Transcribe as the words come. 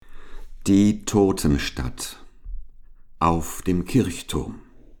Die Totenstadt auf dem Kirchturm.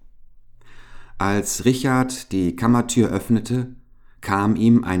 Als Richard die Kammertür öffnete, kam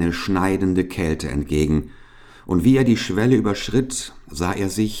ihm eine schneidende Kälte entgegen, und wie er die Schwelle überschritt, sah er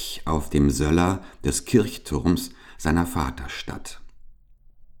sich auf dem Söller des Kirchturms seiner Vaterstadt.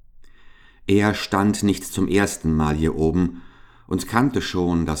 Er stand nicht zum ersten Mal hier oben und kannte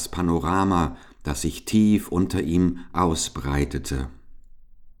schon das Panorama, das sich tief unter ihm ausbreitete.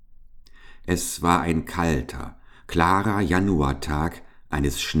 Es war ein kalter, klarer Januartag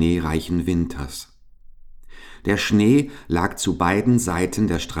eines schneereichen Winters. Der Schnee lag zu beiden Seiten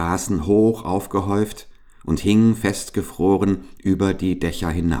der Straßen hoch aufgehäuft und hing festgefroren über die Dächer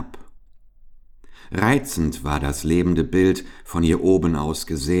hinab. Reizend war das lebende Bild von hier oben aus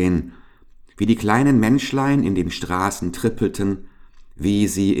gesehen, wie die kleinen Menschlein in den Straßen trippelten, wie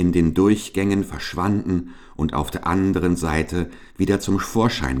sie in den Durchgängen verschwanden und auf der anderen Seite wieder zum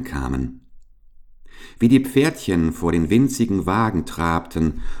Vorschein kamen. Wie die Pferdchen vor den winzigen Wagen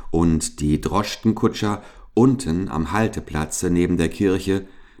trabten und die Droschkenkutscher unten am Halteplatze neben der Kirche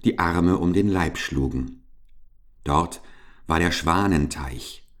die Arme um den Leib schlugen. Dort war der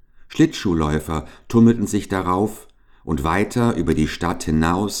Schwanenteich. Schlittschuhläufer tummelten sich darauf, und weiter über die Stadt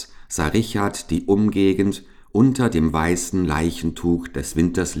hinaus sah Richard die Umgegend unter dem weißen Leichentuch des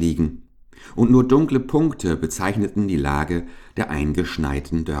Winters liegen, und nur dunkle Punkte bezeichneten die Lage der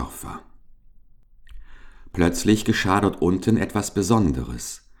eingeschneiten Dörfer. Plötzlich geschah dort unten etwas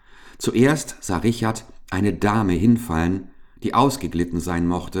Besonderes. Zuerst sah Richard eine Dame hinfallen, die ausgeglitten sein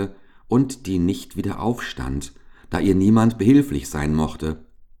mochte und die nicht wieder aufstand, da ihr niemand behilflich sein mochte.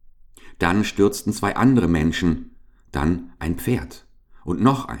 Dann stürzten zwei andere Menschen, dann ein Pferd und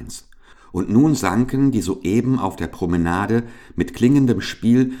noch eins, und nun sanken die soeben auf der Promenade mit klingendem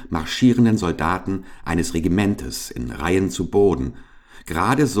Spiel marschierenden Soldaten eines Regimentes in Reihen zu Boden,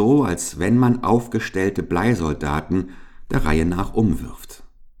 gerade so, als wenn man aufgestellte Bleisoldaten der Reihe nach umwirft.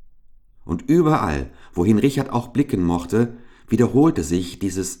 Und überall, wohin Richard auch blicken mochte, wiederholte sich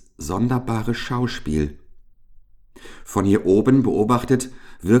dieses sonderbare Schauspiel. Von hier oben beobachtet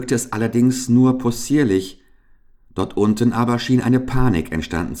wirkte es allerdings nur possierlich, dort unten aber schien eine Panik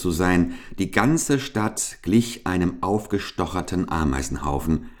entstanden zu sein. Die ganze Stadt glich einem aufgestocherten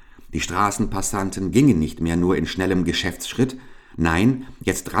Ameisenhaufen. Die Straßenpassanten gingen nicht mehr nur in schnellem Geschäftsschritt, nein,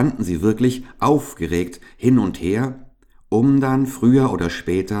 jetzt rannten sie wirklich aufgeregt hin und her, um dann früher oder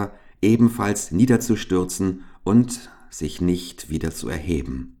später ebenfalls niederzustürzen und sich nicht wieder zu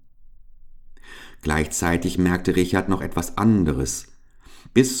erheben. Gleichzeitig merkte Richard noch etwas anderes.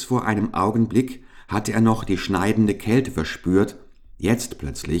 Bis vor einem Augenblick hatte er noch die schneidende Kälte verspürt, jetzt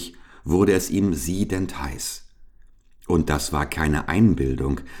plötzlich wurde es ihm siedend heiß. Und das war keine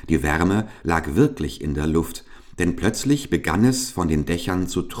Einbildung, die Wärme lag wirklich in der Luft, denn plötzlich begann es von den Dächern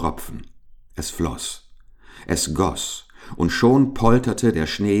zu tropfen. Es floss, es goss, und schon polterte der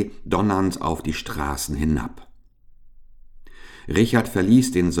Schnee donnernd auf die Straßen hinab. Richard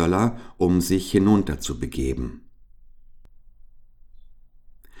verließ den Söller, um sich hinunter zu begeben.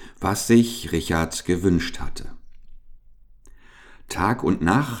 Was sich Richard gewünscht hatte. Tag und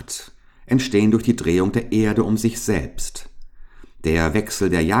Nacht entstehen durch die Drehung der Erde um sich selbst. Der Wechsel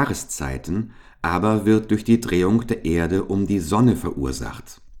der Jahreszeiten aber wird durch die Drehung der Erde um die Sonne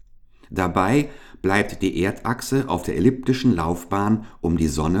verursacht. Dabei bleibt die Erdachse auf der elliptischen Laufbahn um die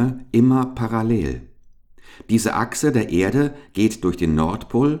Sonne immer parallel. Diese Achse der Erde geht durch den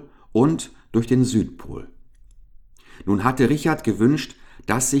Nordpol und durch den Südpol. Nun hatte Richard gewünscht,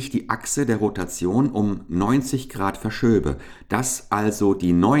 dass sich die Achse der Rotation um 90 Grad verschöbe, dass also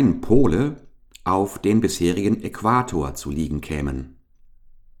die neuen Pole auf den bisherigen Äquator zu liegen kämen.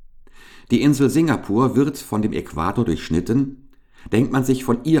 Die Insel Singapur wird von dem Äquator durchschnitten. Denkt man sich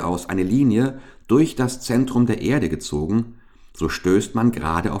von ihr aus eine Linie durch das Zentrum der Erde gezogen, so stößt man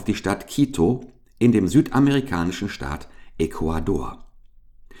gerade auf die Stadt Quito in dem südamerikanischen Staat Äquator.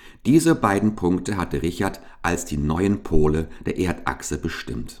 Diese beiden Punkte hatte Richard als die neuen Pole der Erdachse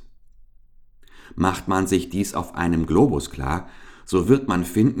bestimmt. Macht man sich dies auf einem Globus klar, so wird man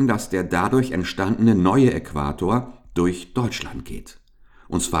finden, dass der dadurch entstandene neue Äquator durch Deutschland geht.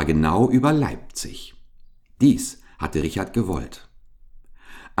 Und zwar genau über Leipzig. Dies hatte Richard gewollt.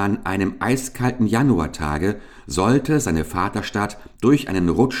 An einem eiskalten Januartage sollte seine Vaterstadt durch einen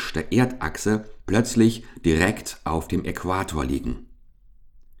Rutsch der Erdachse plötzlich direkt auf dem Äquator liegen.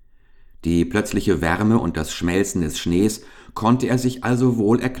 Die plötzliche Wärme und das Schmelzen des Schnees konnte er sich also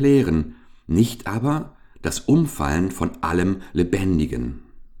wohl erklären, nicht aber das Umfallen von allem Lebendigen.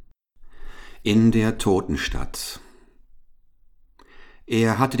 In der Totenstadt.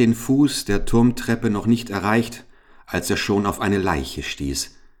 Er hatte den Fuß der Turmtreppe noch nicht erreicht, als er schon auf eine Leiche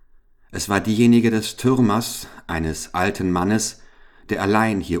stieß. Es war diejenige des Türmers, eines alten Mannes, der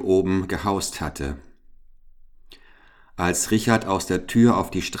allein hier oben gehaust hatte. Als Richard aus der Tür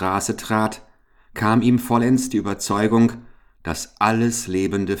auf die Straße trat, kam ihm vollends die Überzeugung, dass alles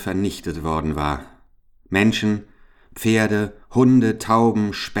Lebende vernichtet worden war. Menschen, Pferde, Hunde,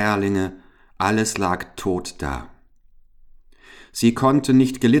 Tauben, Sperlinge, alles lag tot da. Sie konnten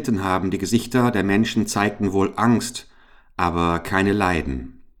nicht gelitten haben, die Gesichter der Menschen zeigten wohl Angst, aber keine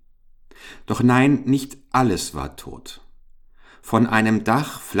Leiden. Doch nein, nicht alles war tot. Von einem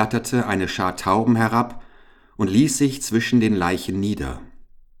Dach flatterte eine Schar Tauben herab und ließ sich zwischen den Leichen nieder.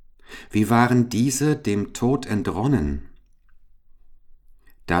 Wie waren diese dem Tod entronnen?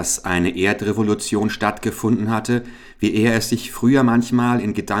 Dass eine Erdrevolution stattgefunden hatte, wie er es sich früher manchmal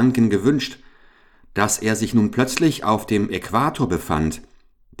in Gedanken gewünscht, dass er sich nun plötzlich auf dem Äquator befand,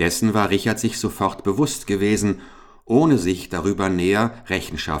 dessen war Richard sich sofort bewusst gewesen, ohne sich darüber näher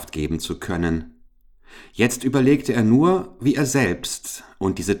Rechenschaft geben zu können. Jetzt überlegte er nur, wie er selbst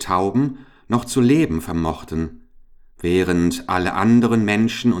und diese Tauben noch zu leben vermochten, während alle anderen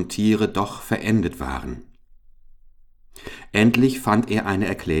Menschen und Tiere doch verendet waren. Endlich fand er eine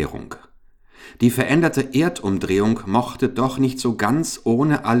Erklärung. Die veränderte Erdumdrehung mochte doch nicht so ganz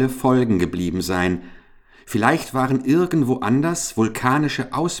ohne alle Folgen geblieben sein. Vielleicht waren irgendwo anders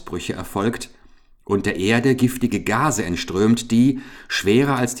vulkanische Ausbrüche erfolgt und der Erde giftige Gase entströmt, die,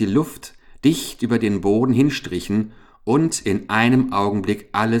 schwerer als die Luft, dicht über den Boden hinstrichen und in einem Augenblick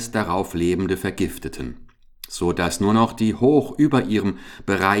alles darauf Lebende vergifteten, so dass nur noch die hoch über ihrem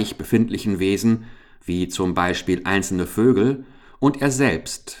Bereich befindlichen Wesen, wie zum Beispiel einzelne Vögel, und er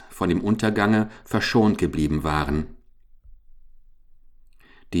selbst von dem Untergange verschont geblieben waren.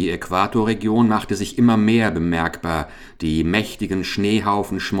 Die Äquatorregion machte sich immer mehr bemerkbar, die mächtigen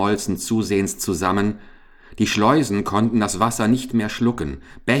Schneehaufen schmolzen zusehends zusammen, die Schleusen konnten das Wasser nicht mehr schlucken,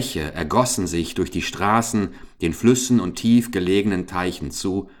 Bäche ergossen sich durch die Straßen den Flüssen und tief gelegenen Teichen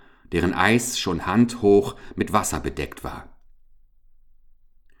zu, deren Eis schon handhoch mit Wasser bedeckt war.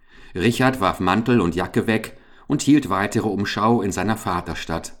 Richard warf Mantel und Jacke weg und hielt weitere Umschau in seiner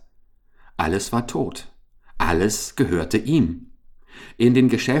Vaterstadt. Alles war tot, alles gehörte ihm. In den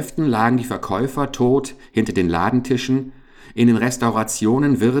Geschäften lagen die Verkäufer tot hinter den Ladentischen, in den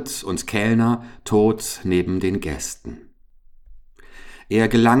Restaurationen Wirt und Kellner tot neben den Gästen. Er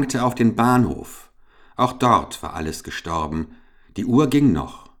gelangte auf den Bahnhof. Auch dort war alles gestorben. Die Uhr ging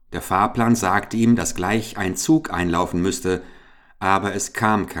noch. Der Fahrplan sagte ihm, dass gleich ein Zug einlaufen müsste, aber es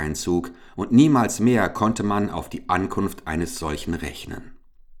kam kein Zug und niemals mehr konnte man auf die Ankunft eines solchen rechnen.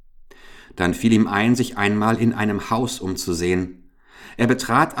 Dann fiel ihm ein, sich einmal in einem Haus umzusehen. Er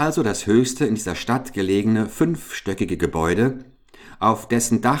betrat also das höchste in dieser Stadt gelegene 5-stöckige Gebäude, auf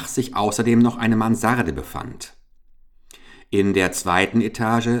dessen Dach sich außerdem noch eine Mansarde befand. In der 2.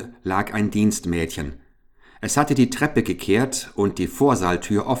 Etage lag ein Dienstmädchen. Es hatte die Treppe gekehrt und die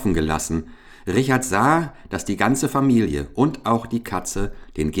Vorsaaltür offen gelassen. Richard sah, dass die ganze Familie und auch die Katze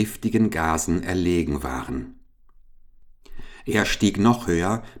den giftigen Gasen erlegen waren. Er stieg noch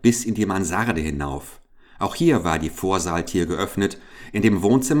höher bis in die Mansarde hinauf. Auch hier war die Vorsaaltür geöffnet. In dem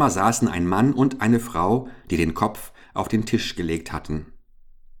Wohnzimmer saßen ein Mann und eine Frau, die den Kopf auf den Tisch gelegt hatten.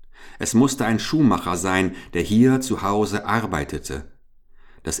 Es musste ein Schuhmacher sein, der hier zu Hause arbeitete.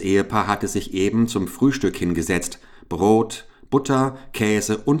 Das Ehepaar hatte sich eben zum Frühstück hingesetzt. Brot, Butter,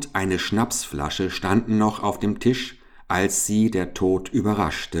 Käse und eine Schnapsflasche standen noch auf dem Tisch, als sie der Tod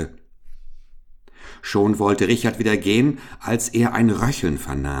überraschte. Schon wollte Richard wieder gehen, als er ein Röcheln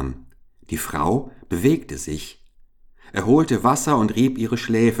vernahm. Die Frau bewegte sich. Er holte Wasser und rieb ihre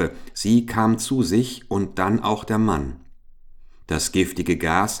Schläfe. Sie kam zu sich und dann auch der Mann. Das giftige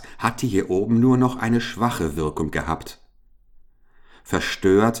Gas hatte hier oben nur noch eine schwache Wirkung gehabt.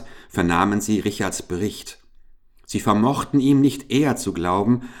 Verstört vernahmen sie Richards Bericht. Sie vermochten ihm nicht eher zu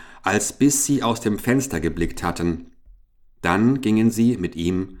glauben, als bis sie aus dem Fenster geblickt hatten. Dann gingen sie mit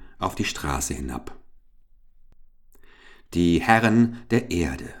ihm auf die Straße hinab. Die Herren der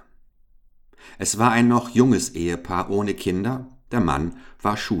Erde. Es war ein noch junges Ehepaar ohne Kinder, der Mann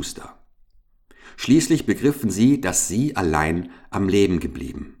war Schuster. Schließlich begriffen sie, dass sie allein am Leben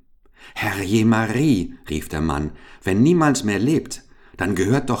geblieben. »Herrje Marie«, rief der Mann, »wenn niemand mehr lebt, dann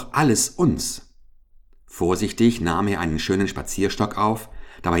gehört doch alles uns.« Vorsichtig nahm er einen schönen Spazierstock auf,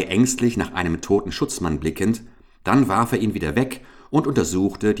 dabei ängstlich nach einem toten Schutzmann blickend, dann warf er ihn wieder weg und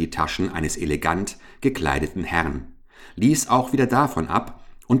untersuchte die Taschen eines elegant gekleideten Herrn, ließ auch wieder davon ab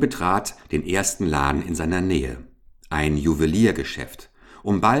und betrat den ersten Laden in seiner Nähe, ein Juweliergeschäft,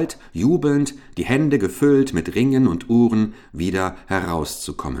 um bald jubelnd, die Hände gefüllt mit Ringen und Uhren, wieder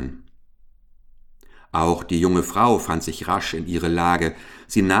herauszukommen. Auch die junge Frau fand sich rasch in ihre Lage.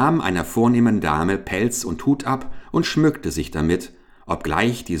 Sie nahm einer vornehmen Dame Pelz und Hut ab und schmückte sich damit,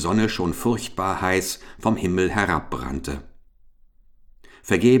 obgleich die Sonne schon furchtbar heiß vom Himmel herabbrannte.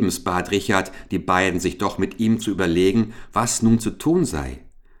 Vergebens bat Richard die beiden, sich doch mit ihm zu überlegen, was nun zu tun sei.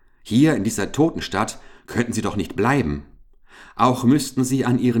 Hier in dieser Totenstadt könnten sie doch nicht bleiben. Auch müssten sie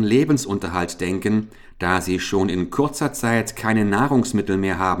an ihren Lebensunterhalt denken, da sie schon in kurzer Zeit keine Nahrungsmittel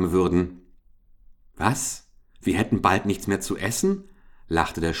mehr haben würden. »Was? Wir hätten bald nichts mehr zu essen?«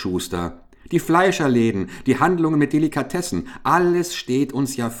 lachte der Schuster. »Die Fleischerläden, die Handlungen mit Delikatessen, alles steht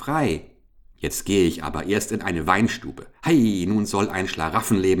uns ja frei. Jetzt gehe ich aber erst in eine Weinstube. Hei, nun soll ein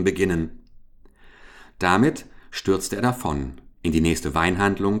Schlaraffenleben beginnen.« Damit stürzte er davon, in die nächste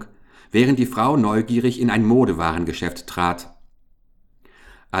Weinhandlung, während die Frau neugierig in ein Modewarengeschäft trat.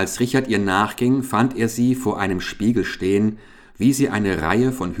 Als Richard ihr nachging, fand er sie vor einem Spiegel stehen, wie sie eine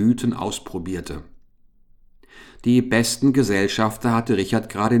Reihe von Hüten ausprobierte. Die besten Gesellschafter hatte Richard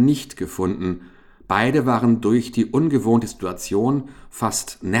gerade nicht gefunden. Beide waren durch die ungewohnte Situation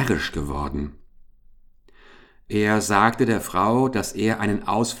fast närrisch geworden. Er sagte der Frau, dass er einen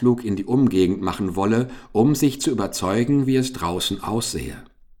Ausflug in die Umgegend machen wolle, um sich zu überzeugen, wie es draußen aussehe.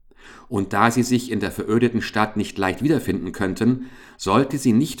 Und da sie sich in der verödeten Stadt nicht leicht wiederfinden könnten, sollte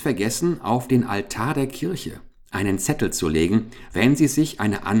sie nicht vergessen, auf den Altar der Kirche einen Zettel zu legen, wenn sie sich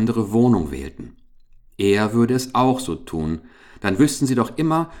eine andere Wohnung wählten. Er würde es auch so tun, dann wüssten sie doch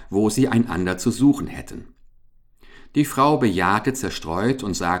immer, wo sie einander zu suchen hätten. Die Frau bejahte zerstreut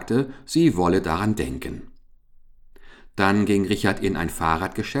und sagte, sie wolle daran denken. Dann ging Richard in ein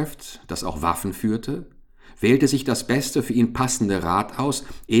Fahrradgeschäft, das auch Waffen führte, wählte sich das beste für ihn passende Rad aus,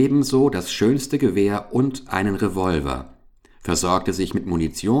 ebenso das schönste Gewehr und einen Revolver, versorgte sich mit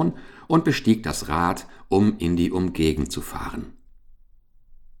Munition und bestieg das Rad, um in die Umgegend zu fahren.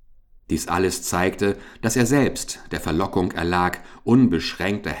 Dies alles zeigte, dass er selbst der Verlockung erlag,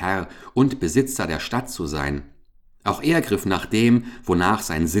 unbeschränkter Herr und Besitzer der Stadt zu sein. Auch er griff nach dem, wonach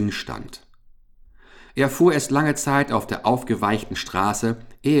sein Sinn stand. Er fuhr erst lange Zeit auf der aufgeweichten Straße,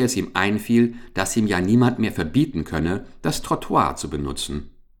 ehe es ihm einfiel, dass ihm ja niemand mehr verbieten könne, das Trottoir zu benutzen.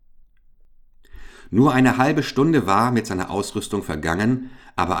 Nur eine halbe Stunde war mit seiner Ausrüstung vergangen,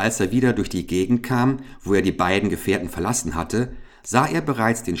 aber als er wieder durch die Gegend kam, wo er die beiden Gefährten verlassen hatte, sah er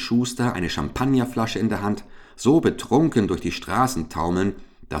bereits den Schuster eine Champagnerflasche in der Hand, so betrunken durch die Straßen taumeln,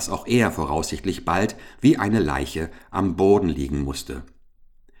 dass auch er voraussichtlich bald wie eine Leiche am Boden liegen musste.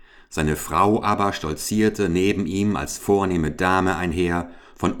 Seine Frau aber stolzierte neben ihm als vornehme Dame einher,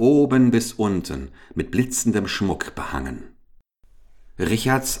 von oben bis unten mit blitzendem Schmuck behangen.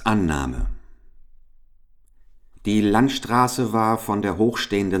 Richards Annahme. Die Landstraße war von der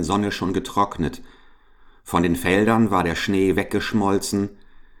hochstehenden Sonne schon getrocknet. Von den Feldern war der Schnee weggeschmolzen,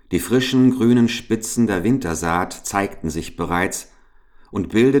 die frischen grünen Spitzen der Wintersaat zeigten sich bereits und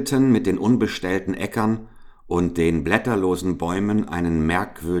bildeten mit den unbestellten Äckern und den blätterlosen Bäumen einen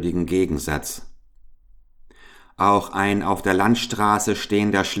merkwürdigen Gegensatz. Auch ein auf der Landstraße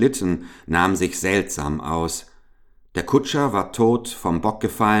stehender Schlitten nahm sich seltsam aus. Der Kutscher war tot vom Bock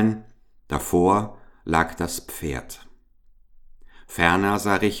gefallen, davor lag das Pferd. Ferner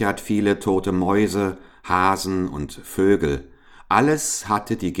sah Richard viele tote Mäuse, Hasen und Vögel. Alles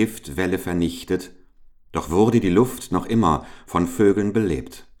hatte die Giftwelle vernichtet, doch wurde die Luft noch immer von Vögeln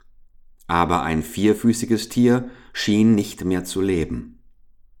belebt. Aber ein vierfüßiges Tier schien nicht mehr zu leben.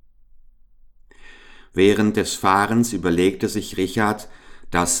 Während des Fahrens überlegte sich Richard,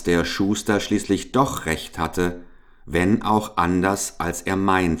 dass der Schuster schließlich doch recht hatte, wenn auch anders, als er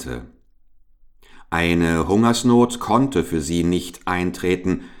meinte. Eine Hungersnot konnte für sie nicht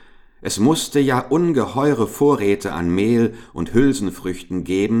eintreten. Es musste ja ungeheure Vorräte an Mehl und Hülsenfrüchten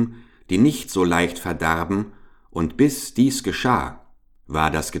geben, die nicht so leicht verdarben, und bis dies geschah,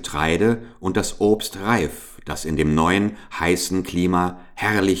 war das Getreide und das Obst reif, das in dem neuen, heißen Klima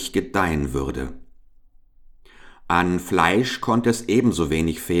herrlich gedeihen würde. An Fleisch konnte es ebenso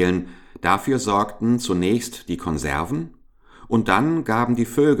wenig fehlen, dafür sorgten zunächst die Konserven, und dann gaben die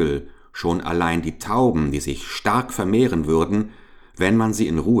Vögel, schon allein die Tauben, die sich stark vermehren würden, wenn man sie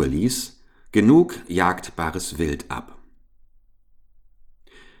in Ruhe ließ, genug jagdbares Wild ab.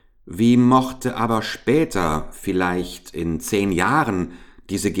 Wie mochte aber später, vielleicht in 10 Jahren,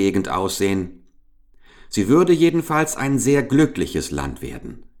 diese Gegend aussehen? Sie würde jedenfalls ein sehr glückliches Land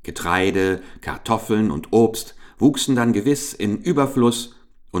werden. Getreide, Kartoffeln und Obst wuchsen dann gewiss in Überfluss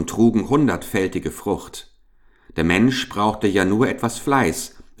und trugen 100-fältige Frucht. Der Mensch brauchte ja nur etwas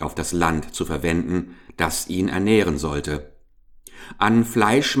Fleiß auf das Land zu verwenden, das ihn ernähren sollte. An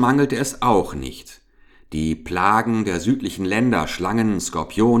Fleisch mangelte es auch nicht. Die Plagen der südlichen Länder, Schlangen,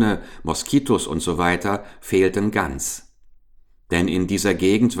 Skorpione, Moskitos usw. fehlten ganz. Denn in dieser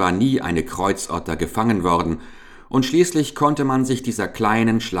Gegend war nie eine Kreuzotter gefangen worden, und schließlich konnte man sich dieser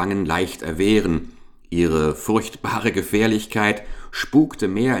kleinen Schlangen leicht erwehren. Ihre furchtbare Gefährlichkeit spukte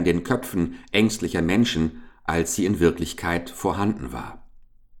mehr in den Köpfen ängstlicher Menschen, als sie in Wirklichkeit vorhanden war.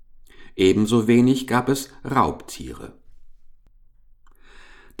 Ebenso wenig gab es Raubtiere.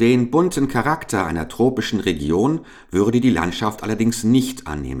 Den bunten Charakter einer tropischen Region würde die Landschaft allerdings nicht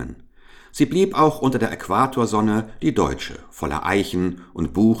annehmen. Sie blieb auch unter der Äquatorsonne die deutsche, voller Eichen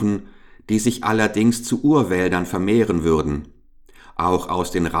und Buchen, die sich allerdings zu Urwäldern vermehren würden. Auch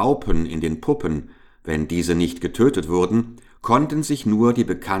aus den Raupen in den Puppen, wenn diese nicht getötet wurden, konnten sich nur die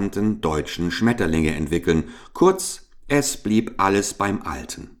bekannten deutschen Schmetterlinge entwickeln. Kurz, es blieb alles beim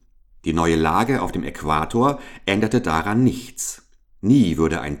Alten. Die neue Lage auf dem Äquator änderte daran nichts. Nie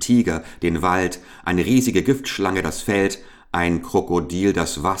würde ein Tiger den Wald, eine riesige Giftschlange das Feld, ein Krokodil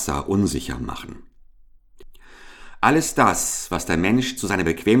das Wasser unsicher machen. Alles das, was der Mensch zu seiner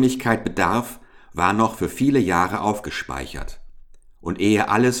Bequemlichkeit bedarf, war noch für viele Jahre aufgespeichert. Und ehe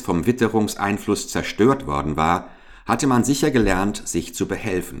alles vom Witterungseinfluss zerstört worden war, hatte man sicher gelernt, sich zu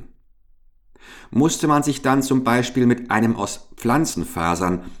behelfen. Musste man sich dann zum Beispiel mit einem aus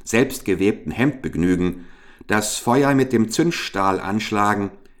Pflanzenfasern selbst gewebten Hemd begnügen, das Feuer mit dem Zündstahl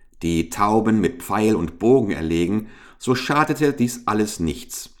anschlagen, die Tauben mit Pfeil und Bogen erlegen, so schadete dies alles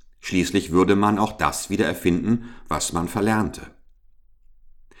nichts. Schließlich würde man auch das wieder erfinden, was man verlernte.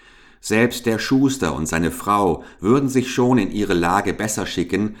 Selbst der Schuster und seine Frau würden sich schon in ihre Lage besser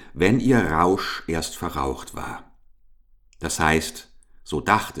schicken, wenn ihr Rausch erst verraucht war. Das heißt, so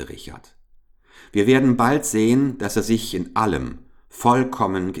dachte Richard. Wir werden bald sehen, dass er sich in allem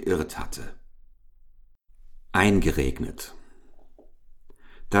vollkommen geirrt hatte. Eingeregnet.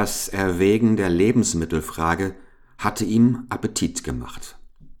 Das Erwägen der Lebensmittelfrage hatte ihm Appetit gemacht.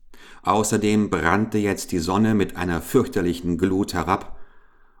 Außerdem brannte jetzt die Sonne mit einer fürchterlichen Glut herab,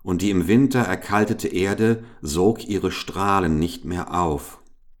 und die im Winter erkaltete Erde sog ihre Strahlen nicht mehr auf.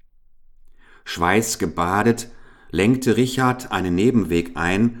 Schweißgebadet lenkte Richard einen Nebenweg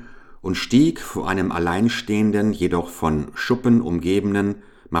ein und stieg vor einem alleinstehenden, jedoch von Schuppen umgebenen,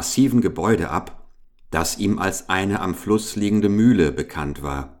 massiven Gebäude ab, das ihm als eine am Fluss liegende Mühle bekannt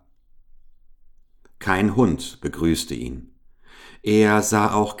war. Kein Hund begrüßte ihn. Er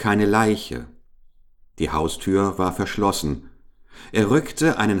sah auch keine Leiche. Die Haustür war verschlossen. Er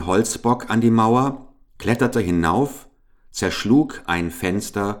rückte einen Holzbock an die Mauer, kletterte hinauf, zerschlug ein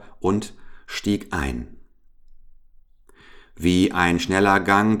Fenster und stieg ein. Wie ein schneller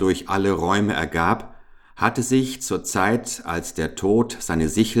Gang durch alle Räume ergab, hatte sich zur Zeit, als der Tod seine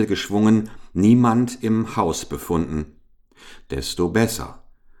Sichel geschwungen, niemand im Haus befunden. Desto besser.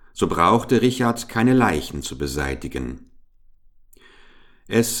 So brauchte Richard keine Leichen zu beseitigen.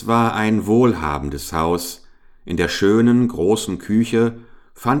 Es war ein wohlhabendes Haus. In der schönen, großen Küche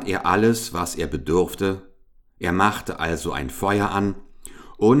fand er alles, was er bedurfte. Er machte also ein Feuer an,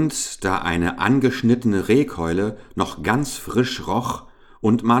 und da eine angeschnittene Rehkeule noch ganz frisch roch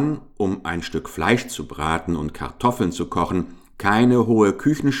und man, um ein Stück Fleisch zu braten und Kartoffeln zu kochen, keine hohe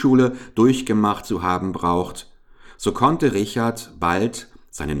Küchenschule durchgemacht zu haben braucht, so konnte Richard bald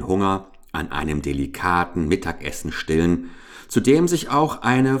seinen Hunger an einem delikaten Mittagessen stillen, zu dem sich auch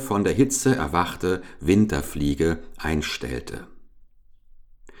eine von der Hitze erwachte Winterfliege einstellte.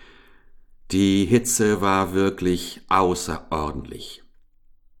 Die Hitze war wirklich außerordentlich.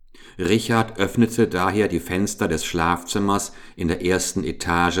 Richard öffnete daher die Fenster des Schlafzimmers in der ersten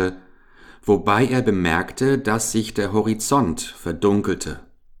Etage, wobei er bemerkte, dass sich der Horizont verdunkelte.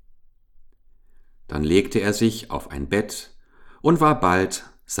 Dann legte er sich auf ein Bett und war bald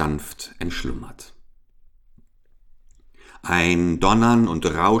sanft entschlummert. Ein Donnern und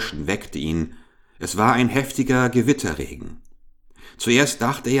Rauschen weckte ihn. Es war ein heftiger Gewitterregen. Zuerst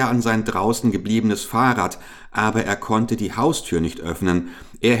dachte er an sein draußen gebliebenes Fahrrad, aber er konnte die Haustür nicht öffnen.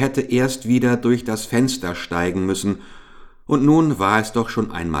 Er hätte erst wieder durch das Fenster steigen müssen. Und nun war es doch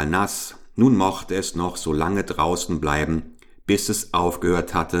schon einmal nass. Nun mochte es noch so lange draußen bleiben, bis es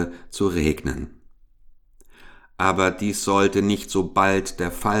aufgehört hatte zu regnen. Aber dies sollte nicht so bald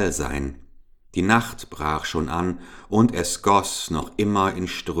der Fall sein. Die Nacht brach schon an und es goss noch immer in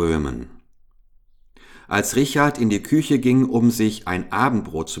Strömen. Als Richard in die Küche ging, um sich ein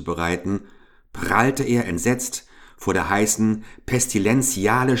Abendbrot zu bereiten, prallte er entsetzt vor der heißen,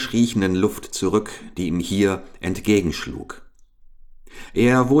 pestilenzialisch riechenden Luft zurück, die ihm hier entgegenschlug.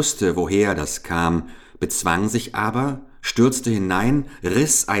 Er wusste, woher das kam, bezwang sich aber, stürzte hinein,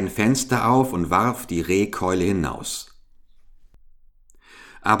 riss ein Fenster auf und warf die Rehkeule hinaus.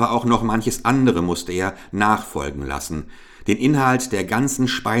 aber auch noch manches andere musste er nachfolgen lassen, den Inhalt der ganzen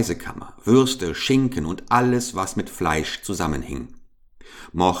Speisekammer, Würste, Schinken und alles, was mit Fleisch zusammenhing.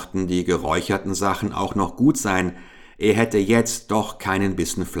 Mochten die geräucherten Sachen auch noch gut sein, er hätte jetzt doch keinen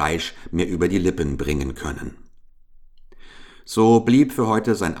Bissen Fleisch mehr über die Lippen bringen können. So blieb für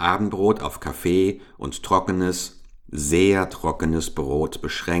heute sein Abendbrot auf Kaffee und trockenes, sehr trockenes Brot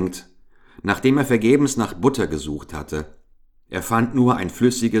beschränkt, nachdem er vergebens nach Butter gesucht hatte. Er fand nur ein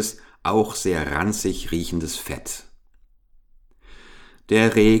flüssiges, auch sehr ranzig riechendes Fett.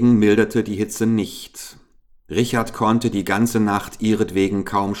 Der Regen milderte die Hitze nicht. Richard konnte die ganze Nacht ihretwegen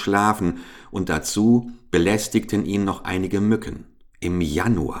kaum schlafen, und dazu belästigten ihn noch einige Mücken. Im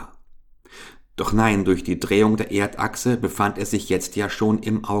Januar. Doch nein, durch die Drehung der Erdachse befand er sich jetzt ja schon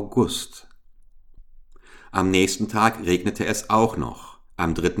im August. Am nächsten Tag regnete es auch noch,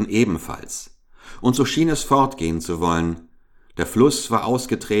 am 3. ebenfalls. Und so schien es fortgehen zu wollen. Der Fluss war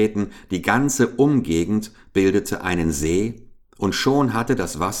ausgetreten, die ganze Umgegend bildete einen See, und schon hatte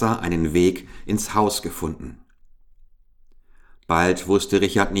das Wasser einen Weg ins Haus gefunden. Bald wusste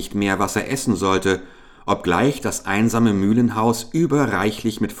Richard nicht mehr, was er essen sollte, obgleich das einsame Mühlenhaus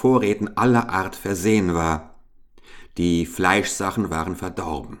überreichlich mit Vorräten aller Art versehen war. Die Fleischsachen waren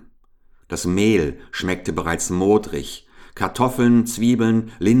verdorben. Das Mehl schmeckte bereits modrig, Kartoffeln,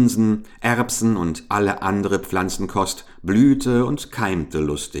 Zwiebeln, Linsen, Erbsen und alle andere Pflanzenkost blühte und keimte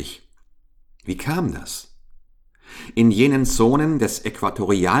lustig. Wie kam das? In jenen Zonen des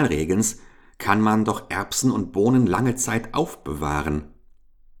Äquatorialregens kann man doch Erbsen und Bohnen lange Zeit aufbewahren.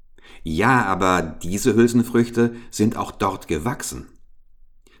 Ja, aber diese Hülsenfrüchte sind auch dort gewachsen.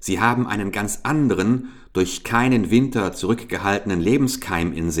 Sie haben einen ganz anderen, durch keinen Winter zurückgehaltenen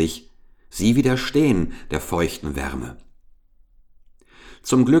Lebenskeim in sich. Sie widerstehen der feuchten Wärme.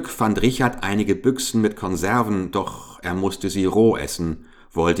 Zum Glück fand Richard einige Büchsen mit Konserven, doch er musste sie roh essen,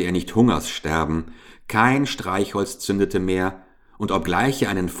 wollte er nicht hungers sterben. Kein Streichholz zündete mehr, und obgleich er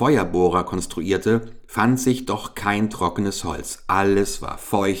einen Feuerbohrer konstruierte, fand sich doch kein trockenes Holz. Alles war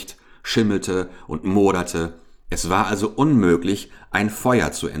feucht, schimmelte und moderte. Es war also unmöglich, ein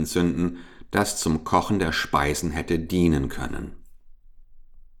Feuer zu entzünden, das zum Kochen der Speisen hätte dienen können.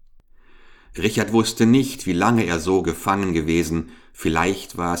 Richard wusste nicht, wie lange er so gefangen gewesen,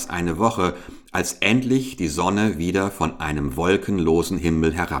 vielleicht war es eine Woche, als endlich die Sonne wieder von einem wolkenlosen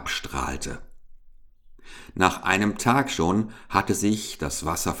Himmel herabstrahlte. Nach einem Tag schon hatte sich das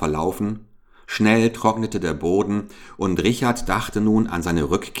Wasser verlaufen, schnell trocknete der Boden, und Richard dachte nun an seine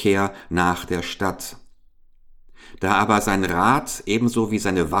Rückkehr nach der Stadt. Da aber sein Rad ebenso wie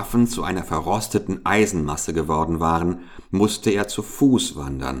seine Waffen zu einer verrosteten Eisenmasse geworden waren, musste er zu Fuß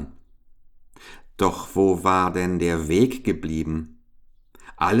wandern. Doch wo war denn der Weg geblieben?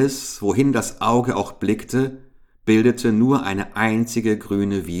 Alles, wohin das Auge auch blickte, bildete nur eine einzige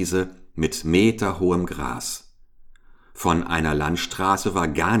grüne Wiese mit meterhohem Gras. Von einer Landstraße war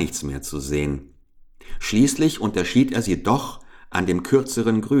gar nichts mehr zu sehen. Schließlich unterschied er sie doch an dem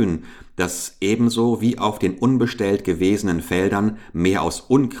kürzeren Grün, das ebenso wie auf den unbestellt gewesenen Feldern mehr aus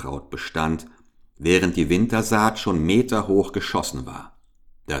Unkraut bestand, während die Wintersaat schon meterhoch geschossen war.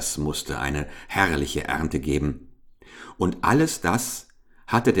 Das musste eine herrliche Ernte geben. Und alles das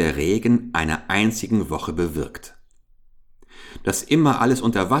hatte der Regen einer einzigen Woche bewirkt. Dass immer alles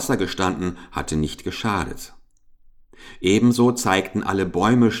unter Wasser gestanden, hatte nicht geschadet. Ebenso zeigten alle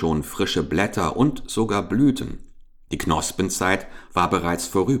Bäume schon frische Blätter und sogar Blüten. Die Knospenzeit war bereits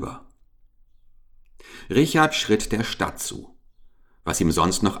vorüber. Richard schritt der Stadt zu. Was ihm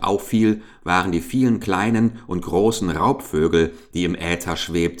sonst noch auffiel, waren die vielen kleinen und großen Raubvögel, die im Äther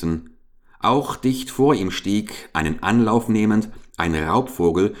schwebten. Auch dicht vor ihm stieg, einen Anlauf nehmend, ein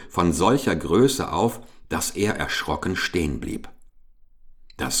Raubvogel von solcher Größe auf, dass er erschrocken stehen blieb.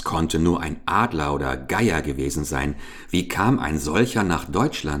 Das konnte nur ein Adler oder Geier gewesen sein. Wie kam ein solcher nach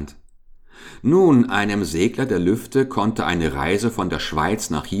Deutschland? Nun, einem Segler der Lüfte konnte eine Reise von der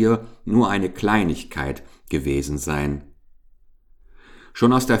Schweiz nach hier nur eine Kleinigkeit gewesen sein.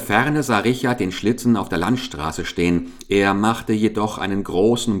 Schon aus der Ferne sah Richard den Schlitten auf der Landstraße stehen. Er machte jedoch einen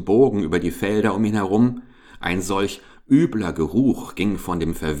großen Bogen über die Felder um ihn herum. Ein solch übler Geruch ging von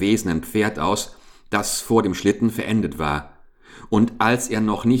dem verwesenen Pferd aus, das vor dem Schlitten verendet war. Und als er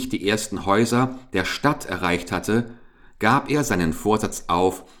noch nicht die ersten Häuser der Stadt erreicht hatte, gab er seinen Vorsatz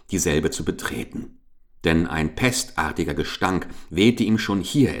auf, dieselbe zu betreten. Denn ein pestartiger Gestank wehte ihm schon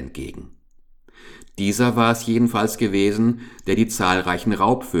hier entgegen. Dieser war es jedenfalls gewesen, der die zahlreichen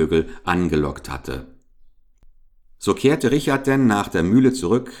Raubvögel angelockt hatte. So kehrte Richard denn nach der Mühle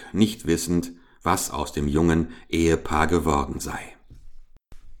zurück, nicht wissend, was aus dem jungen Ehepaar geworden sei.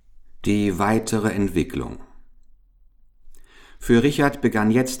 Die weitere Entwicklung. Für Richard begann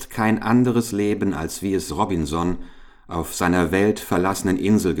jetzt kein anderes Leben, als wie es Robinson auf seiner weltverlassenen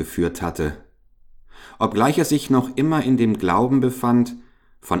Insel geführt hatte. Obgleich er sich noch immer in dem Glauben befand,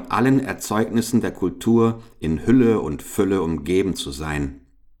 von allen Erzeugnissen der Kultur in Hülle und Fülle umgeben zu sein.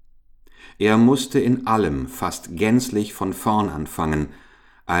 Er musste in allem fast gänzlich von vorn anfangen,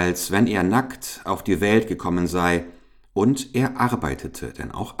 als wenn er nackt auf die Welt gekommen sei, und er arbeitete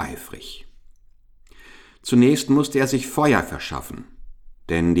denn auch eifrig. Zunächst musste er sich Feuer verschaffen,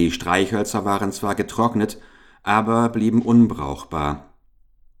 denn die Streichhölzer waren zwar getrocknet, aber blieben unbrauchbar.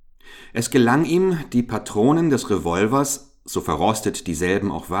 Es gelang ihm, die Patronen des Revolvers, so verrostet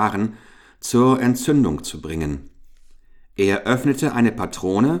dieselben auch waren, zur Entzündung zu bringen. Er öffnete eine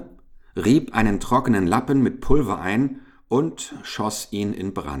Patrone, rieb einen trockenen Lappen mit Pulver ein und schoss ihn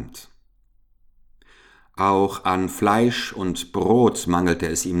in Brand. Auch an Fleisch und Brot mangelte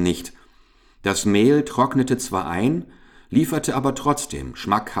es ihm nicht. Das Mehl trocknete zwar ein, lieferte aber trotzdem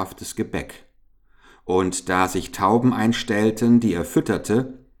schmackhaftes Gebäck. Und da sich Tauben einstellten, die er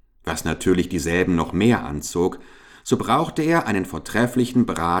fütterte, was natürlich dieselben noch mehr anzog, so brauchte er einen vortrefflichen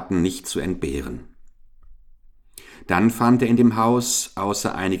Braten nicht zu entbehren. Dann fand er in dem Haus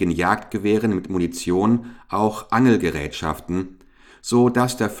außer einigen Jagdgewehren mit Munition auch Angelgerätschaften, so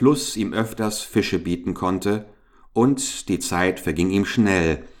dass der Fluss ihm öfters Fische bieten konnte, und die Zeit verging ihm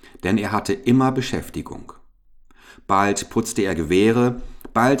schnell, denn er hatte immer Beschäftigung. Bald putzte er Gewehre,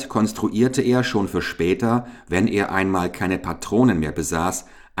 bald konstruierte er schon für später, wenn er einmal keine Patronen mehr besaß,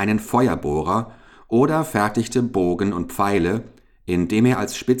 einen Feuerbohrer oder fertigte Bogen und Pfeile, indem er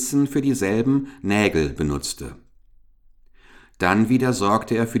als Spitzen für dieselben Nägel benutzte. Dann wieder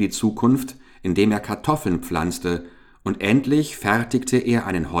sorgte er für die Zukunft, indem er Kartoffeln pflanzte, und endlich fertigte er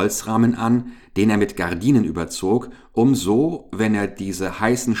einen Holzrahmen an, den er mit Gardinen überzog, um so, wenn er diese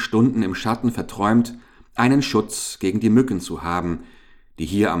heißen Stunden im Schatten verträumt, einen Schutz gegen die Mücken zu haben, die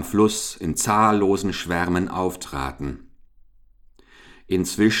hier am Fluss in zahllosen Schwärmen auftraten.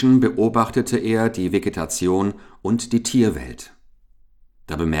 Inzwischen beobachtete er die Vegetation und die Tierwelt.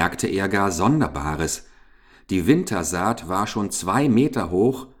 Da bemerkte er gar Sonderbares. Die Wintersaat war schon 2 Meter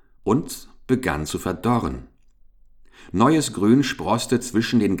hoch und begann zu verdorren. Neues Grün sproßte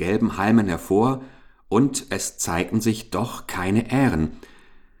zwischen den gelben Halmen hervor, und es zeigten sich doch keine Ähren.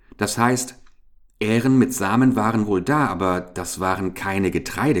 Das heißt, Ähren mit Samen waren wohl da, aber das waren keine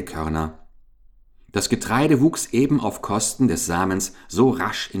Getreidekörner. Das Getreide wuchs eben auf Kosten des Samens so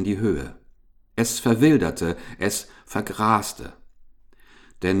rasch in die Höhe. Es verwilderte, es vergraste.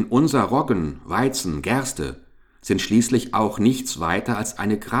 Denn unser Roggen, Weizen, Gerste sind schließlich auch nichts weiter als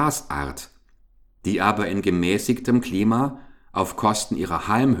eine Grasart, die aber in gemäßigtem Klima auf Kosten ihrer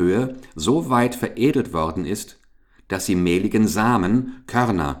Halmhöhe so weit veredelt worden ist, dass sie mehligen Samen,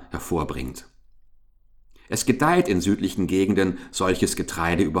 Körner hervorbringt. Es gedeiht in südlichen Gegenden solches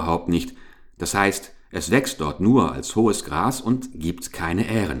Getreide überhaupt nicht, das heißt, es wächst dort nur als hohes Gras und gibt keine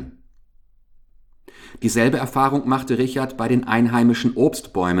Ähren. Dieselbe Erfahrung machte Richard bei den einheimischen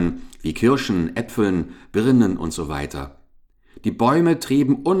Obstbäumen wie Kirschen, Äpfeln, Birnen usw. Die Bäume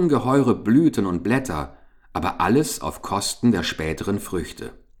trieben ungeheure Blüten und Blätter, aber alles auf Kosten der späteren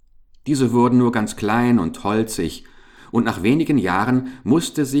Früchte. Diese wurden nur ganz klein und holzig, und nach wenigen Jahren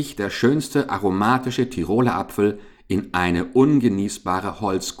musste sich der schönste aromatische Tiroler Apfel in eine ungenießbare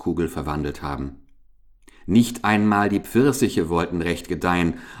Holzkugel verwandelt haben. Nicht einmal die Pfirsiche wollten recht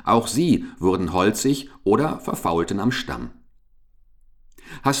gedeihen, auch sie wurden holzig oder verfaulten am Stamm.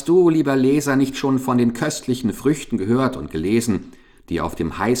 Hast du, lieber Leser, nicht schon von den köstlichen Früchten gehört und gelesen, die auf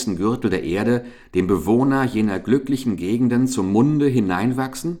dem heißen Gürtel der Erde dem Bewohner jener glücklichen Gegenden zum Munde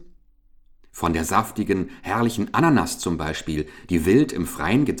hineinwachsen? Von der saftigen, herrlichen Ananas zum Beispiel, die wild im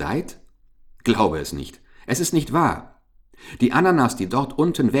Freien gedeiht? Glaube es nicht. Es ist nicht wahr. Die Ananas, die dort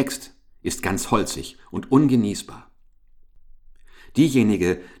unten wächst, ist ganz holzig und ungenießbar.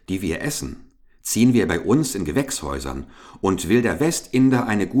 Diejenige, die wir essen, ziehen wir bei uns in Gewächshäusern, und will der Westinder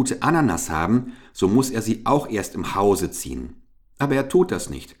eine gute Ananas haben, so muss er sie auch erst im Hause ziehen. Aber er tut das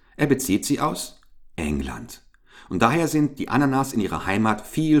nicht. Er bezieht sie aus England. Und daher sind die Ananas in ihrer Heimat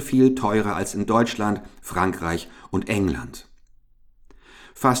viel, viel teurer als in Deutschland, Frankreich und England.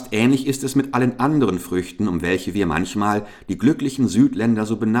 Fast ähnlich ist es mit allen anderen Früchten, um welche wir manchmal die glücklichen Südländer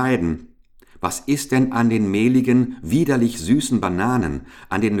so beneiden. Was ist denn an den mehligen, widerlich süßen Bananen,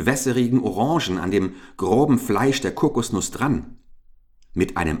 an den wässrigen Orangen, an dem groben Fleisch der Kokosnuss dran?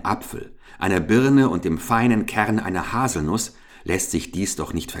 Mit einem Apfel, einer Birne und dem feinen Kern einer Haselnuss lässt sich dies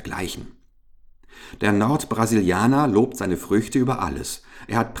doch nicht vergleichen. Der Nordbrasilianer lobt seine Früchte über alles.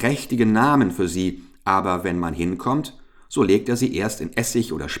 Er hat prächtige Namen für sie, aber wenn man hinkommt, so legt er sie erst in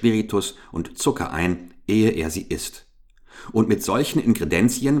Essig oder Spiritus und Zucker ein, ehe er sie isst. Und mit solchen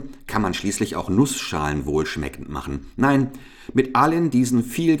Ingredienzien kann man schließlich auch Nussschalen wohlschmeckend machen. Nein, mit allen diesen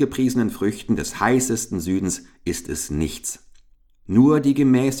vielgepriesenen Früchten des heißesten Südens ist es nichts. Nur die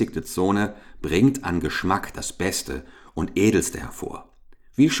gemäßigte Zone bringt an Geschmack das Beste und Edelste hervor,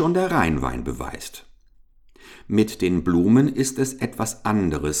 wie schon der Rheinwein beweist. Mit den Blumen ist es etwas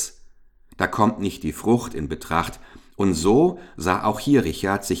anderes. Da kommt nicht die Frucht in Betracht, und so sah auch hier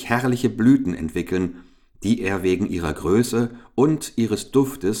Richard sich herrliche Blüten entwickeln, die er wegen ihrer Größe und ihres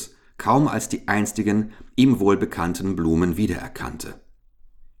Duftes kaum als die einstigen ihm wohlbekannten Blumen wiedererkannte.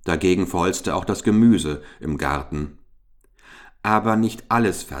 Dagegen verholzte auch das Gemüse im Garten. Aber nicht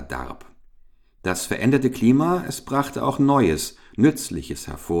alles verdarb. Das veränderte Klima, es brachte auch Neues, Nützliches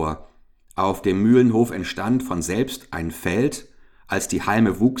hervor. Auf dem Mühlenhof entstand von selbst ein Feld. Als die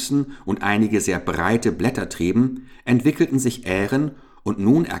Halme wuchsen und einige sehr breite Blätter trieben, entwickelten sich Ähren, und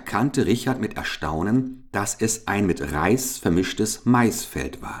nun erkannte Richard mit Erstaunen, dass es ein mit Reis vermischtes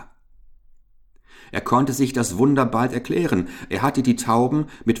Maisfeld war. Er konnte sich das Wunder bald erklären, er hatte die Tauben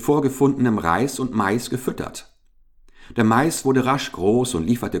mit vorgefundenem Reis und Mais gefüttert. Der Mais wurde rasch groß und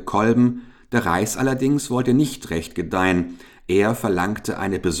lieferte Kolben, der Reis allerdings wollte nicht recht gedeihen, er verlangte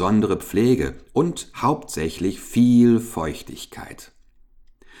eine besondere Pflege und hauptsächlich viel Feuchtigkeit.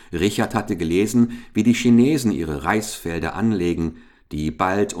 Richard hatte gelesen, wie die Chinesen ihre Reisfelder anlegen, die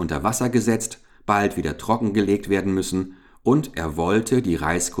bald unter Wasser gesetzt, bald wieder trockengelegt werden müssen, und er wollte die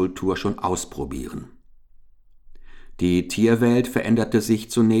Reiskultur schon ausprobieren. Die Tierwelt veränderte sich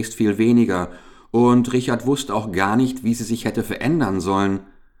zunächst viel weniger, und Richard wusste auch gar nicht, wie sie sich hätte verändern sollen.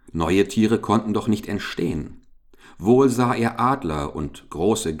 Neue Tiere konnten doch nicht entstehen. Wohl sah er Adler und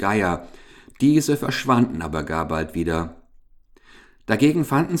große Geier, diese verschwanden aber gar bald wieder. Dagegen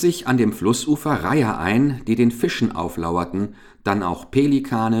fanden sich an dem Flussufer Reiher ein, die den Fischen auflauerten, dann auch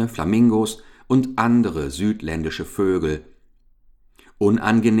Pelikane, Flamingos und andere südländische Vögel.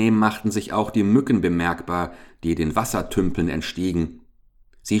 Unangenehm machten sich auch die Mücken bemerkbar, die den Wassertümpeln entstiegen.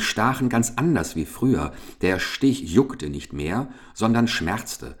 Sie stachen ganz anders wie früher, der Stich juckte nicht mehr, sondern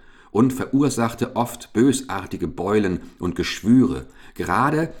schmerzte und verursachte oft bösartige Beulen und Geschwüre,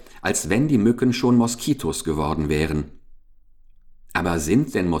 gerade als wenn die Mücken schon Moskitos geworden wären. Aber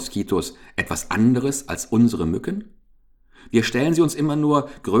sind denn Moskitos etwas anderes als unsere Mücken? Wir stellen sie uns immer nur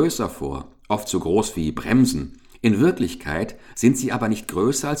größer vor, oft so groß wie Bremsen. In Wirklichkeit sind sie aber nicht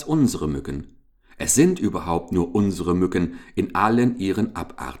größer als unsere Mücken. Es sind überhaupt nur unsere Mücken in allen ihren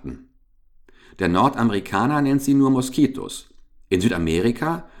Abarten. Der Nordamerikaner nennt sie nur Moskitos. In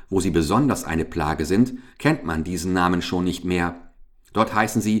Südamerika, wo sie besonders eine Plage sind, kennt man diesen Namen schon nicht mehr. Dort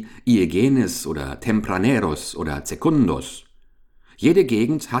heißen sie Iegenes oder Tempraneros oder Secundos. Jede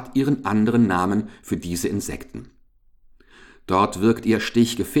Gegend hat ihren anderen Namen für diese Insekten. Dort wirkt ihr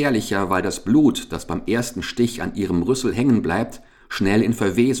Stich gefährlicher, weil das Blut, das beim ersten Stich an ihrem Rüssel hängen bleibt, schnell in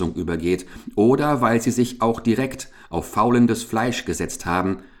Verwesung übergeht, oder weil sie sich auch direkt auf faulendes Fleisch gesetzt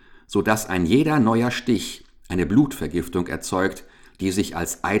haben, so dass ein jeder neuer Stich eine Blutvergiftung erzeugt, die sich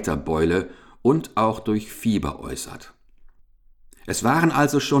als Eiterbeule und auch durch Fieber äußert. Es waren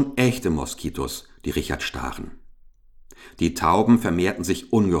also schon echte Moskitos, die Richard stachen. Die Tauben vermehrten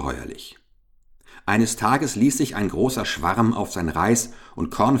sich ungeheuerlich. Eines Tages ließ sich ein großer Schwarm auf sein Reis-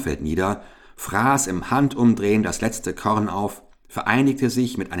 und Kornfeld nieder, fraß im Handumdrehen das letzte Korn auf, vereinigte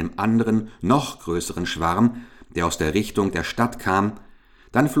sich mit einem anderen, noch größeren Schwarm, der aus der Richtung der Stadt kam,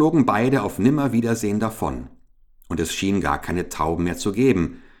 dann flogen beide auf Nimmerwiedersehen davon. Und es schien gar keine Tauben mehr zu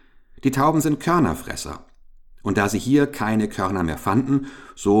geben. Die Tauben sind Körnerfresser. Und da sie hier keine Körner mehr fanden,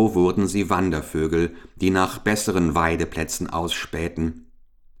 so wurden sie Wandervögel, die nach besseren Weideplätzen ausspähten.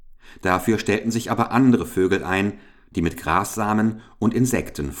 Dafür stellten sich aber andere Vögel ein, die mit Grassamen und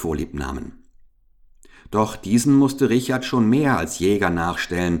Insekten Vorlieb nahmen. Doch diesen musste Richard schon mehr als Jäger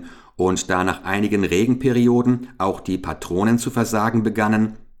nachstellen, und da nach einigen Regenperioden auch die Patronen zu versagen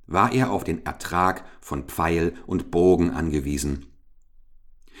begannen, war er auf den Ertrag von Pfeil und Bogen angewiesen.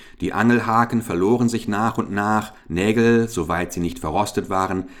 Die Angelhaken verloren sich nach und nach, Nägel, soweit sie nicht verrostet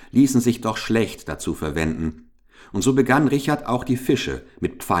waren, ließen sich doch schlecht dazu verwenden. Und so begann Richard auch die Fische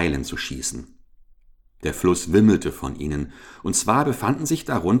mit Pfeilen zu schießen. Der Fluss wimmelte von ihnen, und zwar befanden sich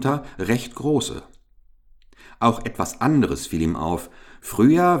darunter recht große. Auch etwas anderes fiel ihm auf.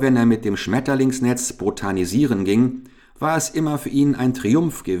 Früher, wenn er mit dem Schmetterlingsnetz botanisieren ging, war es immer für ihn ein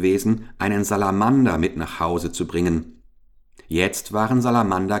Triumph gewesen, einen Salamander mit nach Hause zu bringen. Jetzt waren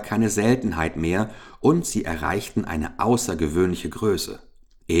Salamander keine Seltenheit mehr, und sie erreichten eine außergewöhnliche Größe.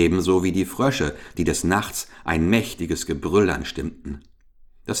 Ebenso wie die Frösche, die des Nachts ein mächtiges Gebrüll anstimmten.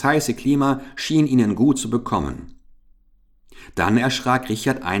 Das heiße Klima schien ihnen gut zu bekommen. Dann erschrak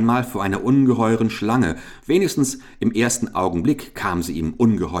Richard einmal vor einer ungeheuren Schlange, wenigstens im ersten Augenblick kam sie ihm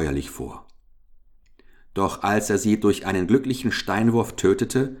ungeheuerlich vor. Doch als er sie durch einen glücklichen Steinwurf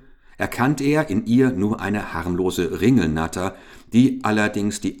tötete, erkannte er in ihr nur eine harmlose Ringelnatter, die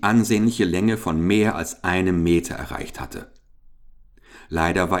allerdings die ansehnliche Länge von mehr als 1 Meter erreicht hatte.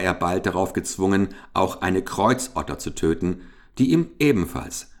 Leider war er bald darauf gezwungen, auch eine Kreuzotter zu töten, die ihm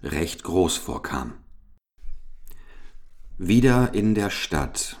ebenfalls recht groß vorkam. Wieder in der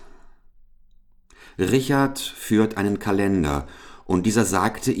Stadt. Richard führt einen Kalender, und dieser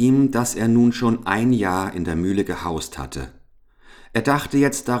sagte ihm, dass er nun schon 1 Jahr in der Mühle gehaust hatte. Er dachte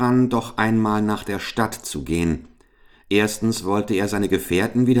jetzt daran, doch einmal nach der Stadt zu gehen. Erstens wollte er seine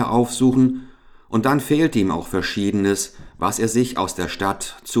Gefährten wieder aufsuchen, und dann fehlte ihm auch Verschiedenes, was er sich aus der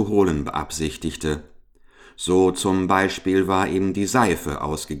Stadt zu holen beabsichtigte. So zum Beispiel war ihm die Seife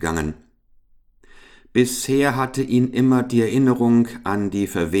ausgegangen. Bisher hatte ihn immer die Erinnerung an die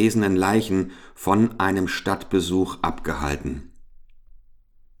verwesenen Leichen von einem Stadtbesuch abgehalten.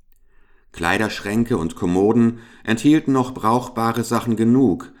 Kleiderschränke und Kommoden enthielten noch brauchbare Sachen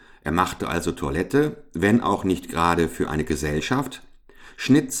genug. Er machte also Toilette, wenn auch nicht gerade für eine Gesellschaft,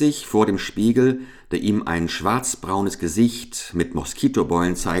 schnitt sich vor dem Spiegel, der ihm ein schwarzbraunes Gesicht mit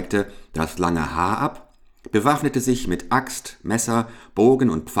Moskitobeulen zeigte, das lange Haar ab, bewaffnete sich mit Axt, Messer, Bogen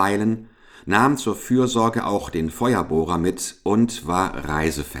und Pfeilen, nahm zur Fürsorge auch den Feuerbohrer mit und war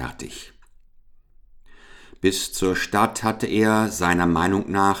reisefertig. Bis zur Stadt hatte er, seiner Meinung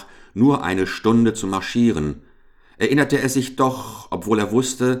nach, nur 1 Stunde zu marschieren, erinnerte er sich doch, obwohl er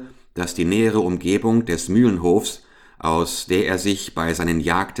wusste, dass die nähere Umgebung des Mühlenhofs, aus der er sich bei seinen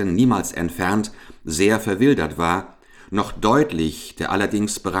Jagden niemals entfernt, sehr verwildert war, noch deutlich der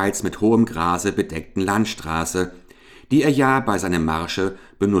allerdings bereits mit hohem Grase bedeckten Landstraße, die er ja bei seinem Marsche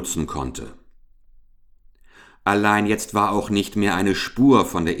benutzen konnte. Allein jetzt war auch nicht mehr eine Spur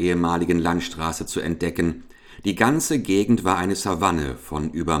von der ehemaligen Landstraße zu entdecken. Die ganze Gegend war eine Savanne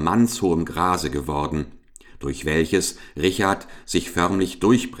von über mannshohem Grase geworden, durch welches Richard sich förmlich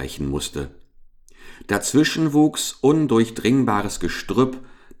durchbrechen musste. Dazwischen wuchs undurchdringbares Gestrüpp,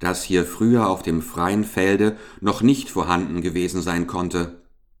 das hier früher auf dem freien Felde noch nicht vorhanden gewesen sein konnte.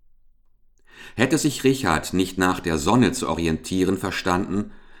 Hätte sich Richard nicht nach der Sonne zu orientieren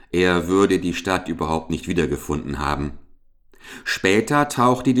verstanden, er würde die Stadt überhaupt nicht wiedergefunden haben. Später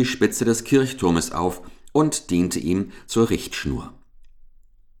tauchte die Spitze des Kirchturmes auf und diente ihm zur Richtschnur.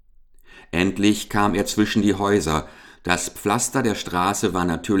 Endlich kam er zwischen die Häuser. Das Pflaster der Straße war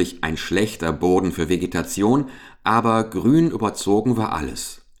natürlich ein schlechter Boden für Vegetation, aber grün überzogen war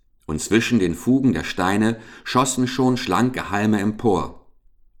alles. Und zwischen den Fugen der Steine schossen schon schlanke Halme empor.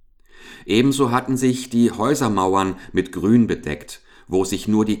 Ebenso hatten sich die Häusermauern mit Grün bedeckt, wo sich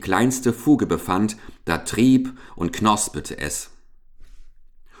nur die kleinste Fuge befand, da trieb und knospete es.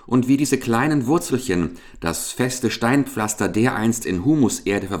 Und wie diese kleinen Wurzelchen das feste Steinpflaster dereinst in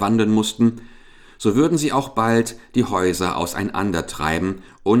Humuserde verwandeln mussten, so würden sie auch bald die Häuser auseinandertreiben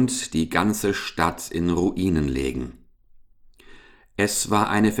und die ganze Stadt in Ruinen legen. Es war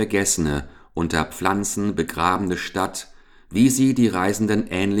eine vergessene, unter Pflanzen begrabene Stadt, wie sie die Reisenden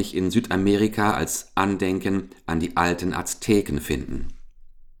ähnlich in Südamerika als Andenken an die alten Azteken finden.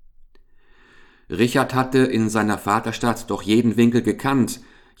 Richard hatte in seiner Vaterstadt doch jeden Winkel gekannt,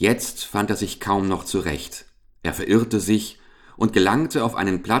 jetzt fand er sich kaum noch zurecht. Er verirrte sich und gelangte auf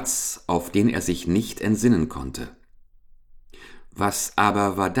einen Platz, auf den er sich nicht entsinnen konnte. Was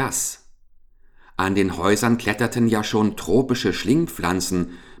aber war das? An den Häusern kletterten ja schon tropische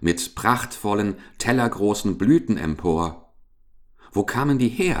Schlingpflanzen mit prachtvollen, tellergroßen Blüten empor. Wo kamen die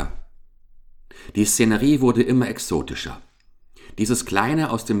her? Die Szenerie wurde immer exotischer. Dieses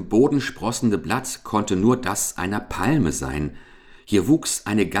kleine, aus dem Boden sprossende Blatt konnte nur das einer Palme sein. Hier wuchs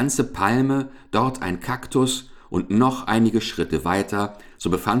eine ganze Palme, dort ein Kaktus und noch einige Schritte weiter, so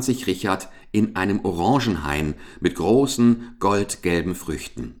befand sich Richard in einem Orangenhain mit großen, goldgelben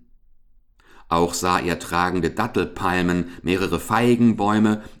Früchten. Auch sah er tragende Dattelpalmen, mehrere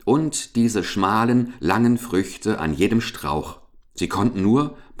Feigenbäume und diese schmalen, langen Früchte an jedem Strauch. Sie konnten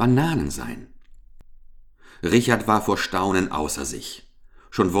nur Bananen sein. Richard war vor Staunen außer sich.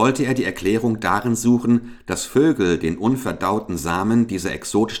 Schon wollte er die Erklärung darin suchen, dass Vögel den unverdauten Samen dieser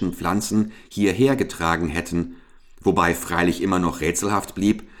exotischen Pflanzen hierher getragen hätten, wobei freilich immer noch rätselhaft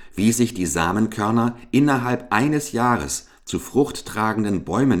blieb, wie sich die Samenkörner innerhalb eines Jahres zu fruchttragenden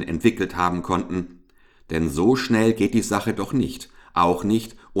Bäumen entwickelt haben konnten. Denn so schnell geht die Sache doch nicht, auch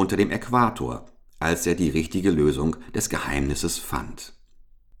nicht unter dem Äquator, als er die richtige Lösung des Geheimnisses fand.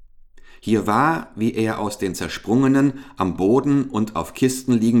 Hier war, wie er aus den zersprungenen, am Boden und auf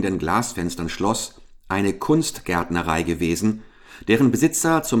Kisten liegenden Glasfenstern schloss, eine Kunstgärtnerei gewesen, deren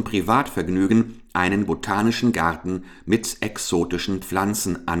Besitzer zum Privatvergnügen einen botanischen Garten mit exotischen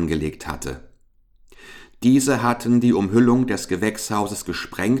Pflanzen angelegt hatte. Diese hatten die Umhüllung des Gewächshauses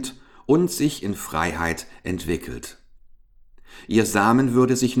gesprengt und sich in Freiheit entwickelt. Ihr Samen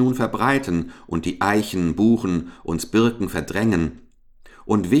würde sich nun verbreiten und die Eichen, Buchen und Birken verdrängen,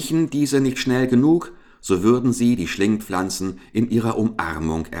 und wichen diese nicht schnell genug, so würden sie die Schlingpflanzen in ihrer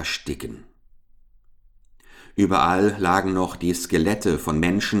Umarmung ersticken. Überall lagen noch die Skelette von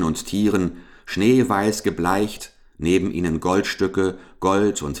Menschen und Tieren, schneeweiß gebleicht, neben ihnen Goldstücke,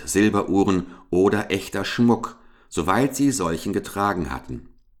 Gold- und Silberuhren oder echter Schmuck, soweit sie solchen getragen hatten.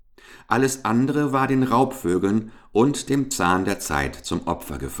 Alles andere war den Raubvögeln und dem Zahn der Zeit zum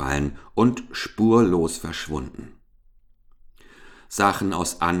Opfer gefallen und spurlos verschwunden. Sachen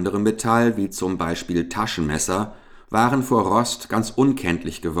aus anderem Metall, wie zum Beispiel Taschenmesser, waren vor Rost ganz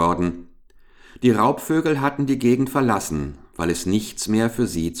unkenntlich geworden. Die Raubvögel hatten die Gegend verlassen, weil es nichts mehr für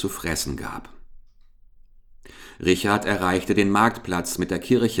sie zu fressen gab. Richard erreichte den Marktplatz mit der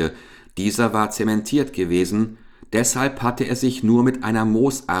Kirche. Dieser war zementiert gewesen, deshalb hatte er sich nur mit einer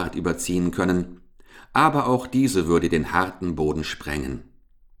Moosart überziehen können. Aber auch diese würde den harten Boden sprengen.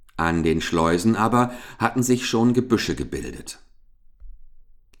 An den Schleusen aber hatten sich schon Gebüsche gebildet.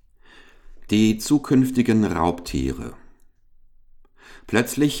 Die zukünftigen Raubtiere.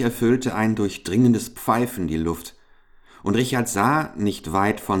 Plötzlich erfüllte ein durchdringendes Pfeifen die Luft, und Richard sah, nicht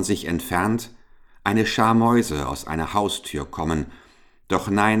weit von sich entfernt, eine Schar Mäuse aus einer Haustür kommen. Doch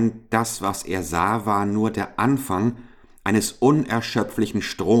nein, das, was er sah, war nur der Anfang eines unerschöpflichen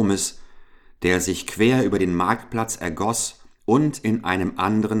Stromes, der sich quer über den Marktplatz ergoss und in einem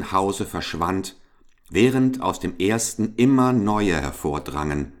anderen Hause verschwand, während aus dem ersten immer neue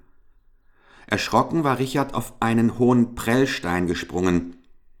hervordrangen. Erschrocken war Richard auf einen hohen Prellstein gesprungen.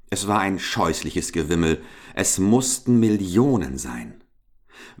 Es war ein scheußliches Gewimmel, es mussten Millionen sein.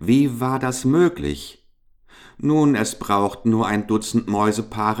 Wie war das möglich? Nun, es braucht nur ein Dutzend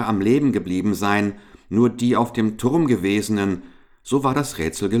Mäusepaare am Leben geblieben sein, nur die auf dem Turm gewesenen, so war das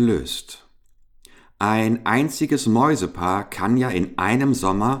Rätsel gelöst. Ein einziges Mäusepaar kann ja in einem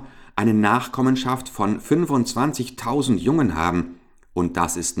Sommer eine Nachkommenschaft von 25.000 Jungen haben, und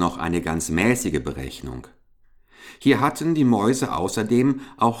das ist noch eine ganz mäßige Berechnung. Hier hatten die Mäuse außerdem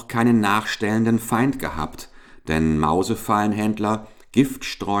auch keinen nachstellenden Feind gehabt, denn Mausefallenhändler,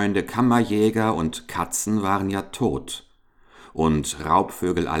 giftstreuende Kammerjäger und Katzen waren ja tot. Und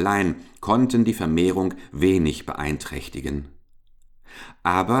Raubvögel allein konnten die Vermehrung wenig beeinträchtigen.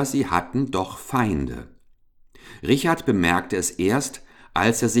 Aber sie hatten doch Feinde. Richard bemerkte es erst,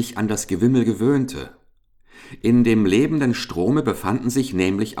 als er sich an das Gewimmel gewöhnte. In dem lebenden Strome befanden sich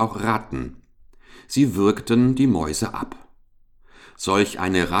nämlich auch Ratten. Sie würgten die Mäuse ab. Solch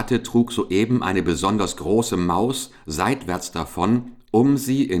eine Ratte trug soeben eine besonders große Maus seitwärts davon, um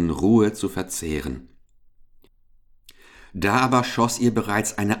sie in Ruhe zu verzehren. Da aber schoss ihr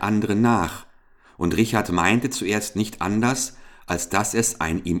bereits eine andere nach, und Richard meinte zuerst nicht anders, als dass es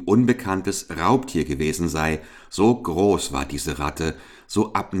ein ihm unbekanntes Raubtier gewesen sei, so groß war diese Ratte,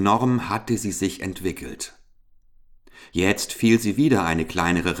 so abnorm hatte sie sich entwickelt. Jetzt fiel sie wieder eine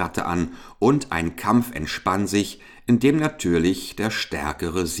kleinere Ratte an, und ein Kampf entspann sich, in dem natürlich der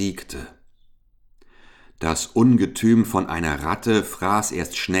Stärkere siegte. Das Ungetüm von einer Ratte fraß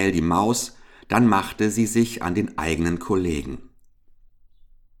erst schnell die Maus, dann machte sie sich an den eigenen Kollegen.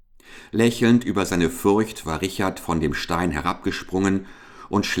 Lächelnd über seine Furcht war Richard von dem Stein herabgesprungen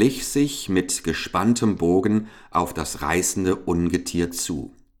und schlich sich mit gespanntem Bogen auf das reißende Ungetier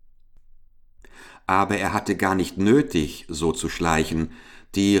zu. Aber er hatte gar nicht nötig, so zu schleichen.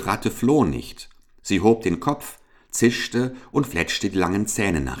 Die Ratte floh nicht. Sie hob den Kopf, zischte und fletschte die langen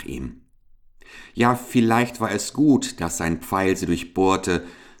Zähne nach ihm. Ja, vielleicht war es gut, dass sein Pfeil sie durchbohrte,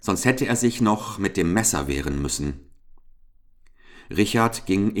 sonst hätte er sich noch mit dem Messer wehren müssen. Richard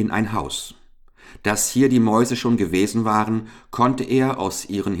ging in ein Haus. Dass hier die Mäuse schon gewesen waren, konnte er aus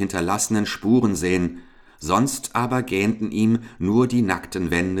ihren hinterlassenen Spuren sehen, sonst aber gähnten ihm nur die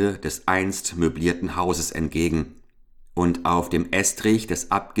nackten Wände des einst möblierten Hauses entgegen, und auf dem Estrich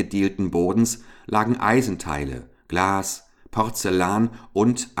des abgedielten Bodens lagen Eisenteile, Glas, Porzellan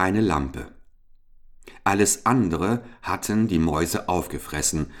und eine Lampe. Alles andere hatten die Mäuse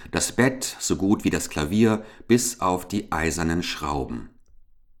aufgefressen, das Bett so gut wie das Klavier bis auf die eisernen Schrauben.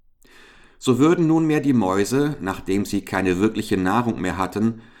 So würden nunmehr die Mäuse, nachdem sie keine wirkliche Nahrung mehr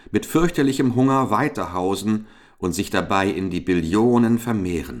hatten, mit fürchterlichem Hunger weiterhausen und sich dabei in die Billionen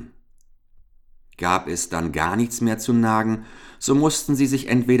vermehren. Gab es dann gar nichts mehr zu nagen, so mussten sie sich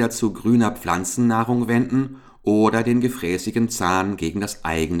entweder zu grüner Pflanzennahrung wenden oder den gefräßigen Zahn gegen das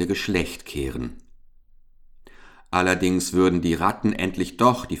eigene Geschlecht kehren. Allerdings würden die Ratten endlich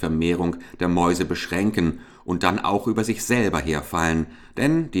doch die Vermehrung der Mäuse beschränken und dann auch über sich selber herfallen,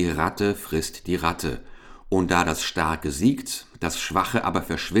 denn die Ratte frisst die Ratte. Und da das Starke siegt, das Schwache aber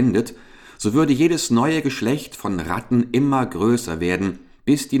verschwindet, so würde jedes neue Geschlecht von Ratten immer größer werden,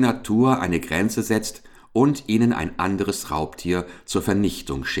 bis die Natur eine Grenze setzt und ihnen ein anderes Raubtier zur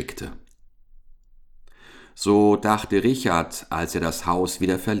Vernichtung schickte. So dachte Richard, als er das Haus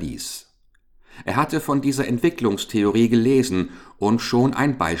wieder verließ. Er hatte von dieser Entwicklungstheorie gelesen und schon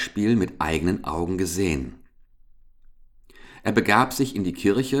ein Beispiel mit eigenen Augen gesehen. Er begab sich in die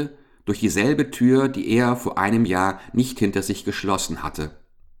Kirche durch dieselbe Tür, die er vor einem Jahr nicht hinter sich geschlossen hatte.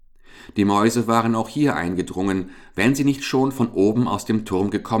 Die Mäuse waren auch hier eingedrungen, wenn sie nicht schon von oben aus dem Turm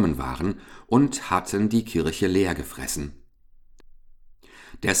gekommen waren und hatten die Kirche leer gefressen.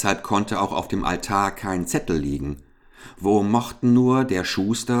 Deshalb konnte auch auf dem Altar kein Zettel liegen. Wo mochten nur der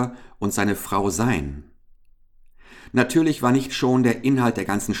Schuster und seine Frau sein? Natürlich war nicht schon der Inhalt der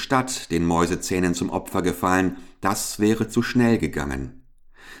ganzen Stadt den Mäusezähnen zum Opfer gefallen, das wäre zu schnell gegangen.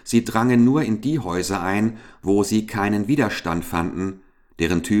 Sie drangen nur in die Häuser ein, wo sie keinen Widerstand fanden,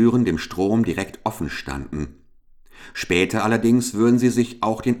 deren Türen dem Strom direkt offen standen. Später allerdings würden sie sich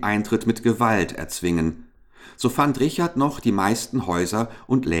auch den Eintritt mit Gewalt erzwingen. So fand Richard noch die meisten Häuser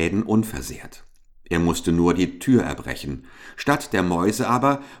und Läden unversehrt. Er musste nur die Tür erbrechen. Statt der Mäuse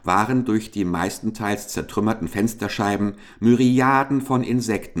aber waren durch die meistenteils zertrümmerten Fensterscheiben Myriaden von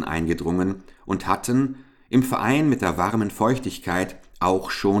Insekten eingedrungen und hatten, im Verein mit der warmen Feuchtigkeit,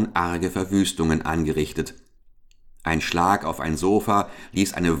 auch schon arge Verwüstungen angerichtet. Ein Schlag auf ein Sofa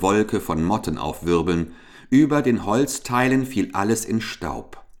ließ eine Wolke von Motten aufwirbeln, über den Holzteilen fiel alles in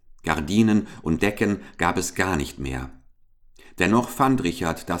Staub. Gardinen und Decken gab es gar nicht mehr. Dennoch fand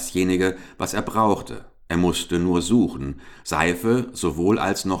Richard dasjenige, was er brauchte. Er musste nur suchen. Seife sowohl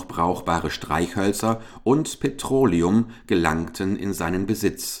als noch brauchbare Streichhölzer und Petroleum gelangten in seinen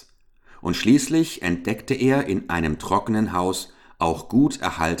Besitz. Und schließlich entdeckte er in einem trockenen Haus auch gut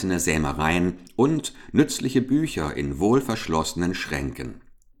erhaltene Sämereien und nützliche Bücher in wohlverschlossenen Schränken.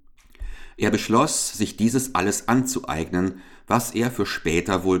 Er beschloss, sich dieses alles anzueignen, was er für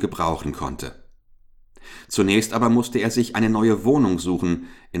später wohl gebrauchen konnte. Zunächst aber musste er sich eine neue Wohnung suchen,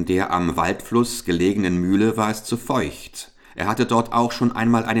 in der am Waldfluss gelegenen Mühle war es zu feucht. Er hatte dort auch schon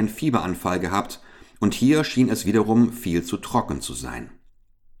einmal einen Fieberanfall gehabt, und hier schien es wiederum viel zu trocken zu sein.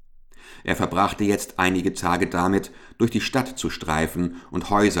 Er verbrachte jetzt einige Tage damit, durch die Stadt zu streifen und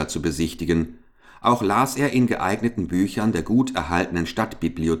Häuser zu besichtigen. Auch las er in geeigneten Büchern der gut erhaltenen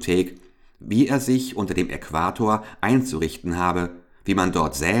Stadtbibliothek, wie er sich unter dem Äquator einzurichten habe, wie man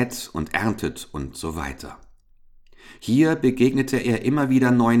dort sät und erntet und so weiter. Hier begegnete er immer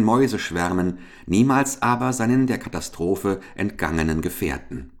wieder neuen Mäuseschwärmen, niemals aber seinen der Katastrophe entgangenen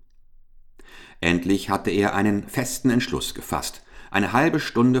Gefährten. Endlich hatte er einen festen Entschluss gefasst. Eine halbe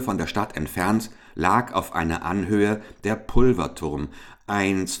Stunde von der Stadt entfernt lag auf einer Anhöhe der Pulverturm,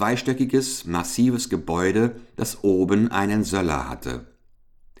 ein zweistöckiges, massives Gebäude, das oben einen Söller hatte.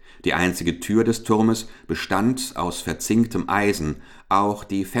 Die einzige Tür des Turmes bestand aus verzinktem Eisen, auch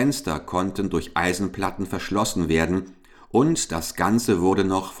die Fenster konnten durch Eisenplatten verschlossen werden, und das Ganze wurde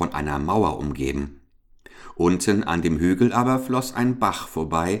noch von einer Mauer umgeben. Unten an dem Hügel aber floss ein Bach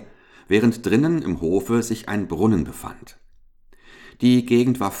vorbei, während drinnen im Hofe sich ein Brunnen befand. Die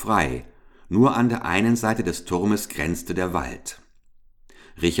Gegend war frei, nur an der einen Seite des Turmes grenzte der Wald.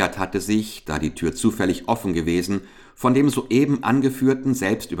 Richard hatte sich, da die Tür zufällig offen gewesen, von dem soeben Angeführten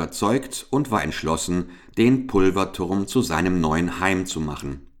selbst überzeugt und war entschlossen, den Pulverturm zu seinem neuen Heim zu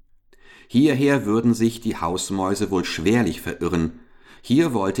machen. Hierher würden sich die Hausmäuse wohl schwerlich verirren.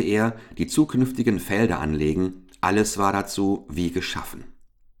 Hier wollte er die zukünftigen Felder anlegen, alles war dazu wie geschaffen.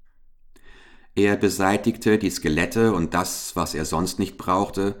 Er beseitigte die Skelette und das, was er sonst nicht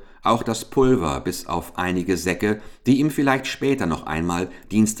brauchte, auch das Pulver bis auf einige Säcke, die ihm vielleicht später noch einmal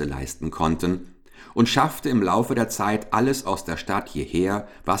Dienste leisten konnten, und schaffte im Laufe der Zeit alles aus der Stadt hierher,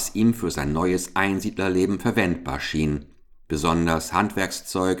 was ihm für sein neues Einsiedlerleben verwendbar schien, besonders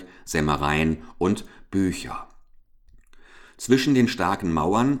Handwerkszeug, Sämereien und Bücher. Zwischen den starken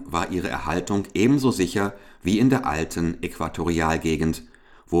Mauern war ihre Erhaltung ebenso sicher wie in der alten Äquatorialgegend,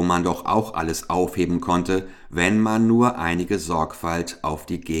 wo man doch auch alles aufheben konnte, wenn man nur einige Sorgfalt auf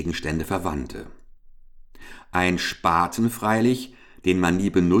die Gegenstände verwandte. Ein Spaten freilich, den man nie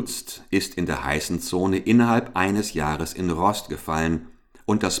benutzt, ist in der heißen Zone innerhalb eines Jahres in Rost gefallen,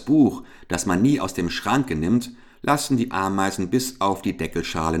 und das Buch, das man nie aus dem Schranke nimmt, lassen die Ameisen bis auf die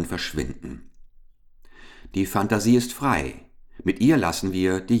Deckelschalen verschwinden. Die Phantasie ist frei, mit ihr lassen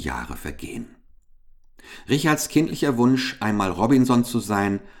wir die Jahre vergehen. Richards kindlicher Wunsch, einmal Robinson zu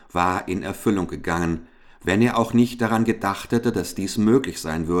sein, war in Erfüllung gegangen, wenn er auch nicht daran gedacht hätte, dass dies möglich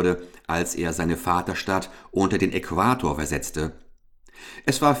sein würde, als er seine Vaterstadt unter den Äquator versetzte.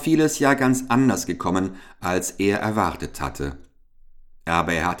 Es war vieles ja ganz anders gekommen, als er erwartet hatte.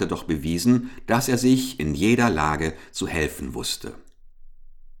 Aber er hatte doch bewiesen, dass er sich in jeder Lage zu helfen wusste.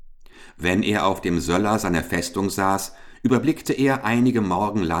 Wenn er auf dem Söller seiner Festung saß, überblickte er einige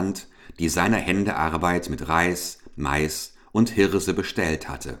Morgen Land, die seiner Hände Arbeit mit Reis, Mais und Hirse bestellt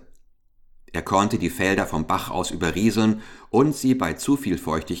hatte. Er konnte die Felder vom Bach aus überrieseln und sie bei zu viel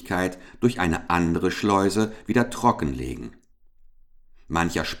Feuchtigkeit durch eine andere Schleuse wieder trockenlegen.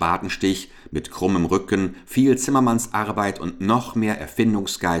 Mancher Spatenstich mit krummem Rücken, viel Zimmermannsarbeit und noch mehr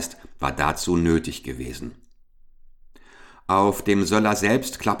Erfindungsgeist war dazu nötig gewesen. Auf dem Söller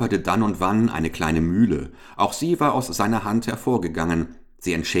selbst klapperte dann und wann eine kleine Mühle, auch sie war aus seiner Hand hervorgegangen,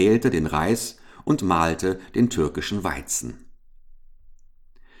 sie entschälte den Reis und mahlte den türkischen Weizen.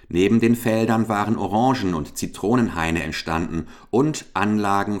 Neben den Feldern waren Orangen- und Zitronenhaine entstanden und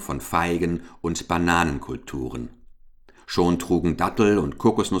Anlagen von Feigen- und Bananenkulturen. Schon trugen Dattel- und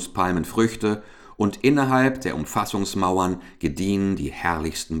Kokosnusspalmen Früchte und innerhalb der Umfassungsmauern gediehen die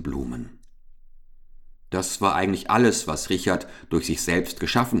herrlichsten Blumen. Das war eigentlich alles, was Richard durch sich selbst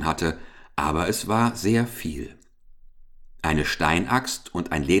geschaffen hatte, aber es war sehr viel. Eine Steinaxt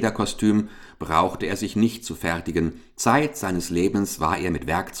und ein Lederkostüm brauchte er sich nicht zu fertigen. Zeit seines Lebens war er mit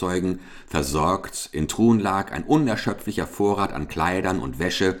Werkzeugen versorgt, in Truhen lag ein unerschöpflicher Vorrat an Kleidern und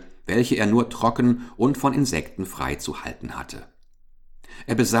Wäsche, welche er nur trocken und von Insekten frei zu halten hatte.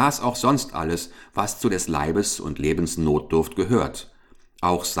 Er besaß auch sonst alles, was zu des Leibes und Lebens Notdurft gehört.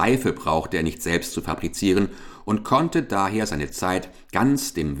 Auch Seife brauchte er nicht selbst zu fabrizieren und konnte daher seine Zeit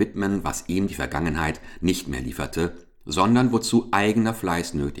ganz dem widmen, was ihm die Vergangenheit nicht mehr lieferte, sondern wozu eigener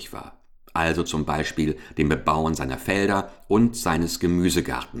Fleiß nötig war, also zum Beispiel dem Bebauen seiner Felder und seines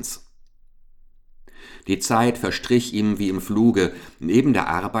Gemüsegartens. Die Zeit verstrich ihm wie im Fluge, neben der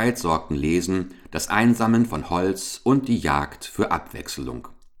Arbeit sorgten Lesen, das Einsammeln von Holz und die Jagd für Abwechslung.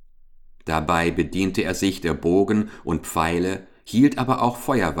 Dabei bediente er sich der Bogen und Pfeile, hielt aber auch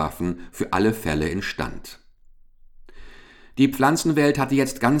Feuerwaffen für alle Fälle instand. Die Pflanzenwelt hatte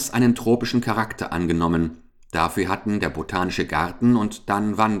jetzt ganz einen tropischen Charakter angenommen. Dafür hatten der botanische Garten und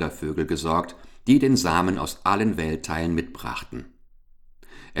dann Wandervögel gesorgt, die den Samen aus allen Weltteilen mitbrachten.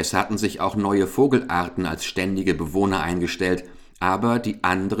 Es hatten sich auch neue Vogelarten als ständige Bewohner eingestellt, aber die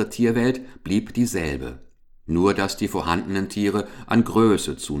andere Tierwelt blieb dieselbe, nur dass die vorhandenen Tiere an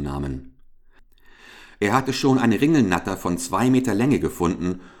Größe zunahmen. Er hatte schon eine Ringelnatter von 2 Meter Länge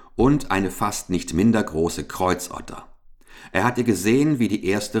gefunden und eine fast nicht minder große Kreuzotter. Er hatte gesehen, wie die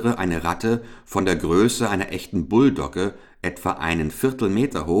erstere eine Ratte von der Größe einer echten Bulldogge, etwa einen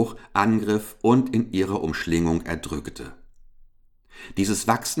Viertelmeter hoch, angriff und in ihrer Umschlingung erdrückte. Dieses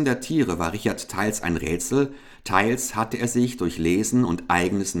Wachsen der Tiere war Richard teils ein Rätsel, teils hatte er sich durch Lesen und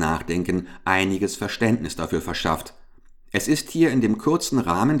eigenes Nachdenken einiges Verständnis dafür verschafft. Es ist hier in dem kurzen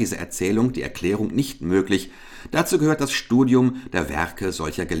Rahmen dieser Erzählung die Erklärung nicht möglich. Dazu gehört das Studium der Werke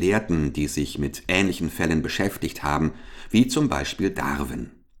solcher Gelehrten, die sich mit ähnlichen Fällen beschäftigt haben, wie zum Beispiel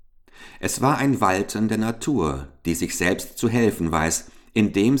Darwin. Es war ein Walten der Natur, die sich selbst zu helfen weiß,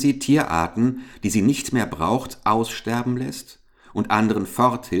 indem sie Tierarten, die sie nicht mehr braucht, aussterben lässt und anderen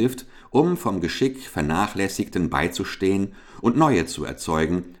forthilft, um vom Geschick Vernachlässigten beizustehen und neue zu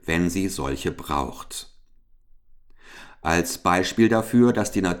erzeugen, wenn sie solche braucht. Als Beispiel dafür,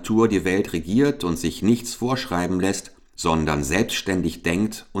 dass die Natur die Welt regiert und sich nichts vorschreiben lässt, sondern selbstständig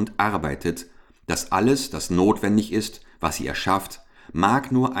denkt und arbeitet, dass alles, das notwendig ist, was sie erschafft,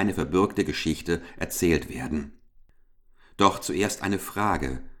 mag nur eine verbürgte Geschichte erzählt werden. Doch zuerst eine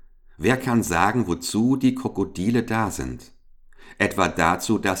Frage: Wer kann sagen, wozu die Krokodile da sind? Etwa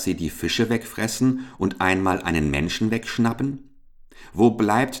dazu, dass sie die Fische wegfressen und einmal einen Menschen wegschnappen? Wo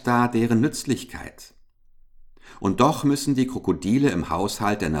bleibt da deren Nützlichkeit? Und doch müssen die Krokodile im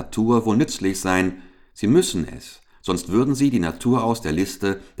Haushalt der Natur wohl nützlich sein. Sie müssen es, sonst würden sie die Natur aus der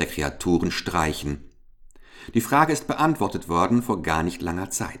Liste der Kreaturen streichen. Die Frage ist beantwortet worden vor gar nicht langer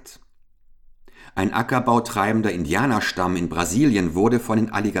Zeit. Ein ackerbautreibender Indianerstamm in Brasilien wurde von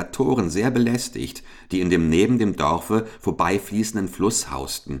den Alligatoren sehr belästigt, die in dem neben dem Dorfe vorbeifließenden Fluss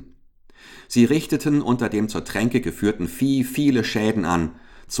hausten. Sie richteten unter dem zur Tränke geführten Vieh viele Schäden an,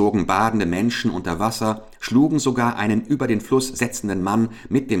 zogen badende Menschen unter Wasser, schlugen sogar einen über den Fluss setzenden Mann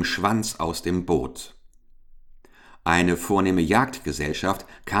mit dem Schwanz aus dem Boot. Eine vornehme Jagdgesellschaft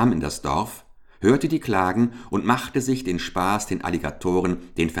kam in das Dorf, hörte die Klagen und machte sich den Spaß, den Alligatoren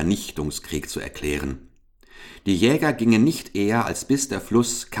den Vernichtungskrieg zu erklären. Die Jäger gingen nicht eher, als bis der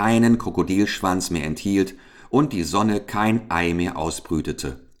Fluss keinen Krokodilschwanz mehr enthielt und die Sonne kein Ei mehr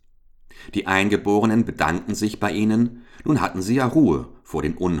ausbrütete. Die Eingeborenen bedankten sich bei ihnen, nun hatten sie ja Ruhe vor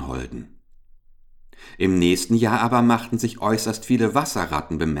den Unholden. Im nächsten Jahr aber machten sich äußerst viele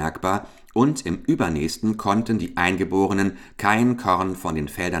Wasserratten bemerkbar, und im übernächsten konnten die Eingeborenen kein Korn von den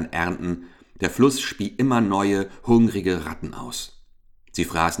Feldern ernten, der Fluss spie immer neue, hungrige Ratten aus. Sie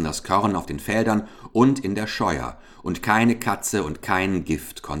fraßen das Korn auf den Feldern und in der Scheuer, und keine Katze und kein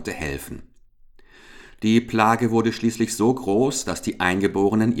Gift konnte helfen. Die Plage wurde schließlich so groß, dass die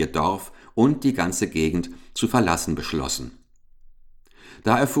Eingeborenen ihr Dorf und die ganze Gegend zu verlassen beschlossen.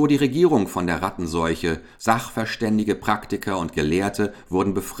 Da erfuhr die Regierung von der Rattenseuche, Sachverständige, Praktiker und Gelehrte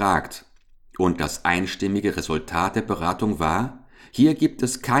wurden befragt, und das einstimmige Resultat der Beratung war: Hier gibt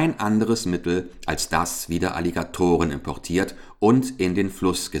es kein anderes Mittel, als dass wieder Alligatoren importiert und in den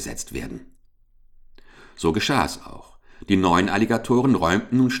Fluss gesetzt werden. So geschah es auch. Die neuen Alligatoren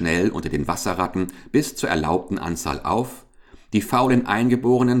räumten nun schnell unter den Wasserratten bis zur erlaubten Anzahl auf, die faulen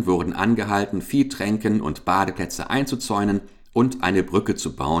Eingeborenen wurden angehalten, Viehtränken und Badeplätze einzuzäunen und eine Brücke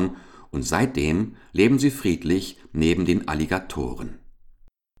zu bauen, und seitdem leben sie friedlich neben den Alligatoren.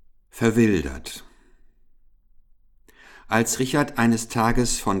 Verwildert. Als Richard eines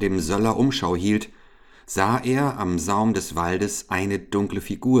Tages von dem Söller Umschau hielt, sah er am Saum des Waldes eine dunkle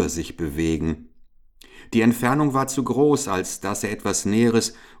Figur sich bewegen. Die Entfernung war zu groß, als dass er etwas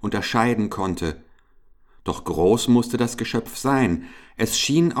Näheres unterscheiden konnte. Doch groß musste das Geschöpf sein. Es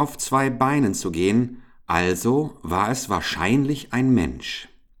schien auf 2 Beinen zu gehen, also war es wahrscheinlich ein Mensch.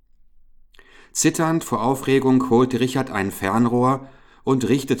 Zitternd vor Aufregung holte Richard ein Fernrohr und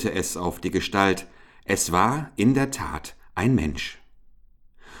richtete es auf die Gestalt. Es war in der Tat ein Mensch.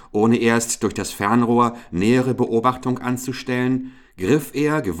 Ohne erst durch das Fernrohr nähere Beobachtung anzustellen, griff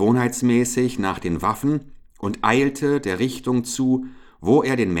er gewohnheitsmäßig nach den Waffen und eilte der Richtung zu, wo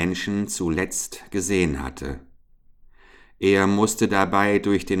er den Menschen zuletzt gesehen hatte. Er musste dabei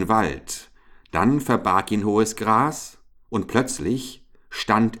durch den Wald, dann verbarg ihn hohes Gras, und plötzlich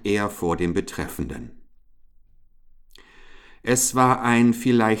stand er vor dem Betreffenden. Es war ein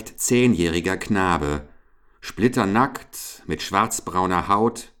vielleicht 10-jähriger Knabe, splitternackt, mit schwarzbrauner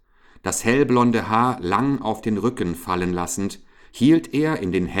Haut, das hellblonde Haar lang auf den Rücken fallen lassend, hielt er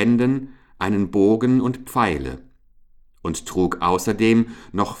in den Händen einen Bogen und Pfeile und trug außerdem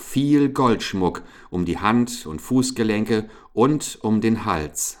noch viel Goldschmuck um die Hand- und Fußgelenke und um den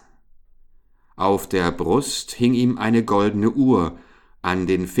Hals. Auf der Brust hing ihm eine goldene Uhr, an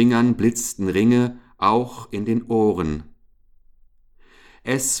den Fingern blitzten Ringe, auch in den Ohren.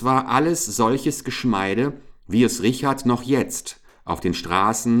 Es war alles solches Geschmeide, wie es Richard noch jetzt auf den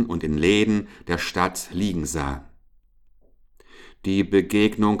Straßen und in Läden der Stadt liegen sah. Die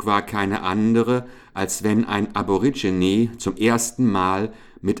Begegnung war keine andere, als wenn ein Aborigine zum ersten Mal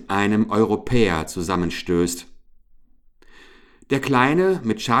mit einem Europäer zusammenstößt. Der kleine,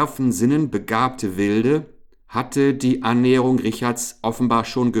 mit scharfen Sinnen begabte Wilde hatte die Annäherung Richards offenbar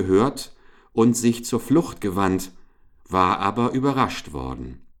schon gehört und sich zur Flucht gewandt, war aber überrascht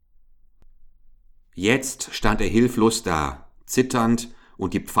worden. Jetzt stand er hilflos da, zitternd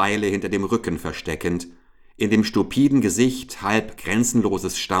und die Pfeile hinter dem Rücken versteckend, in dem stupiden Gesicht halb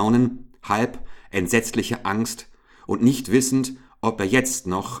grenzenloses Staunen, halb entsetzliche Angst und nicht wissend, ob er jetzt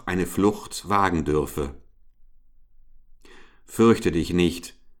noch eine Flucht wagen dürfe. »Fürchte dich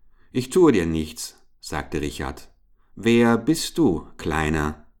nicht, ich tue dir nichts«, sagte Richard. »Wer bist du,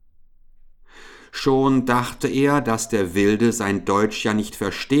 Kleiner?« Schon dachte er, dass der Wilde sein Deutsch ja nicht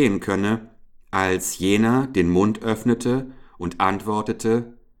verstehen könne, als jener den Mund öffnete und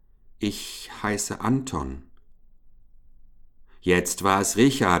antwortete: »Ich heiße Anton.« Jetzt war es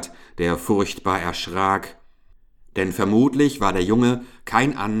Richard, der furchtbar erschrak, denn vermutlich war der Junge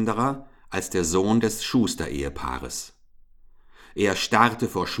kein anderer als der Sohn des Schuster-Ehepaares. Er starrte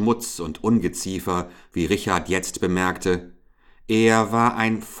vor Schmutz und Ungeziefer, wie Richard jetzt bemerkte. Er war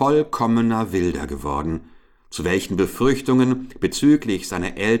ein vollkommener Wilder geworden, zu welchen Befürchtungen bezüglich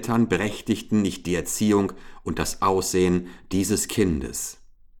seiner Eltern berechtigten nicht die Erziehung und das Aussehen dieses Kindes.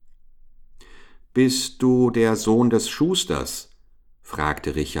 »Bist du der Sohn des Schusters?«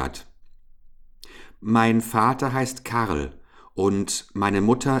 fragte Richard. »Mein Vater heißt Karl und meine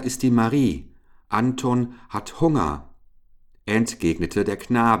Mutter ist die Marie. Anton hat Hunger«, entgegnete der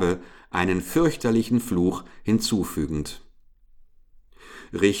Knabe, einen fürchterlichen Fluch hinzufügend.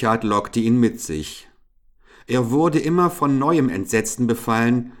 Richard lockte ihn mit sich. Er wurde immer von neuem Entsetzen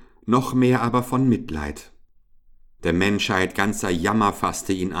befallen, noch mehr aber von Mitleid. Der Menschheit ganzer Jammer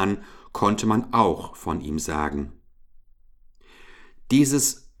fasste ihn an, konnte man auch von ihm sagen.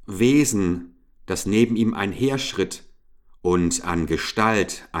 Dieses Wesen, das neben ihm einherschritt und an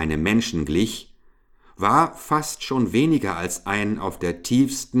Gestalt einem Menschen glich, war fast schon weniger als ein auf der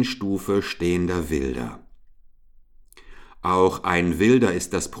tiefsten Stufe stehender Wilder. Auch ein Wilder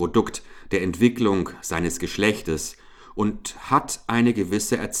ist das Produkt der Entwicklung seines Geschlechtes und hat eine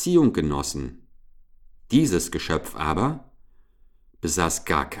gewisse Erziehung genossen. Dieses Geschöpf aber besaß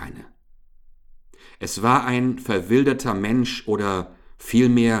gar keine. Es war ein verwilderter Mensch oder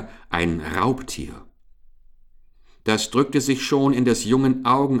vielmehr ein Raubtier. Das drückte sich schon in des Jungen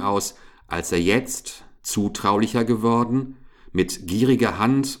Augen aus, als er jetzt, zutraulicher geworden, mit gieriger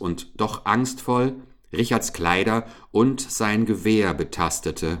Hand und doch angstvoll Richards Kleider und sein Gewehr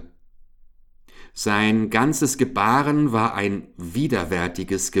betastete. Sein ganzes Gebaren war ein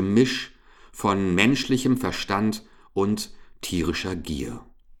widerwärtiges Gemisch von menschlichem Verstand und tierischer Gier.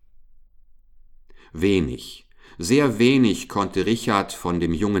 Wenig, sehr wenig konnte Richard von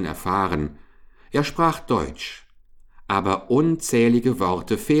dem Jungen erfahren. Er sprach Deutsch, aber unzählige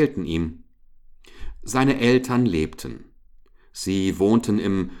Worte fehlten ihm. Seine Eltern lebten. Sie wohnten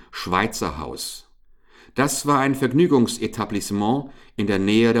im Schweizerhaus. Das war ein Vergnügungsetablissement in der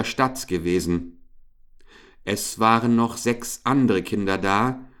Nähe der Stadt gewesen. Es waren noch 6 andere Kinder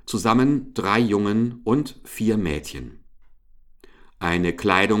da, zusammen 3 Jungen und 4 Mädchen. Eine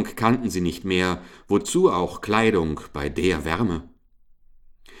Kleidung kannten sie nicht mehr, wozu auch Kleidung bei der Wärme.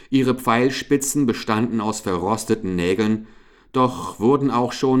 Ihre Pfeilspitzen bestanden aus verrosteten Nägeln, doch wurden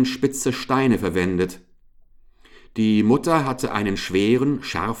auch schon spitze Steine verwendet. Die Mutter hatte einen schweren,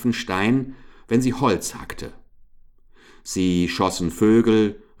 scharfen Stein, wenn sie Holz hackte. Sie schossen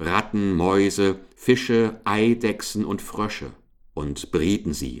Vögel, Ratten, Mäuse, Fische, Eidechsen und Frösche und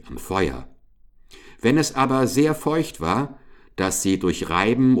brieten sie am Feuer. Wenn es aber sehr feucht war, dass sie durch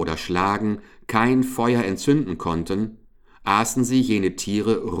Reiben oder Schlagen kein Feuer entzünden konnten, aßen sie jene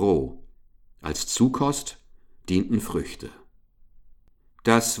Tiere roh. Als Zukost dienten Früchte.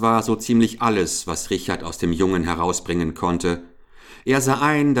 Das war so ziemlich alles, was Richard aus dem Jungen herausbringen konnte. Er sah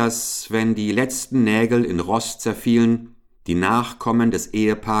ein, dass, wenn die letzten Nägel in Rost zerfielen, die Nachkommen des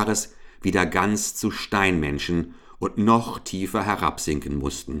Ehepaares wieder ganz zu Steinmenschen und noch tiefer herabsinken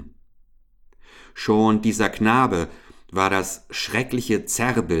mussten. Schon dieser Knabe war das schreckliche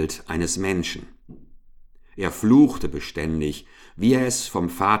Zerrbild eines Menschen. Er fluchte beständig, wie er es vom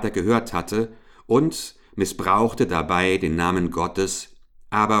Vater gehört hatte, und missbrauchte dabei den Namen Gottes,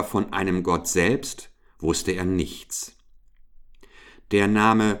 aber von einem Gott selbst wusste er nichts. Der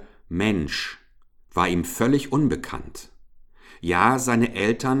Name Mensch war ihm völlig unbekannt. Ja, seine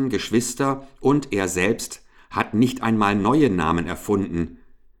Eltern, Geschwister und er selbst hatten nicht einmal neue Namen erfunden.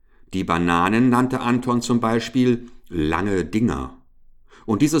 Die Bananen nannte Anton zum Beispiel lange Dinger.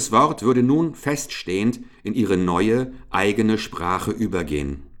 Und dieses Wort würde nun feststehend in ihre neue, eigene Sprache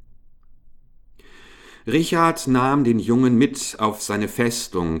übergehen. Richard nahm den Jungen mit auf seine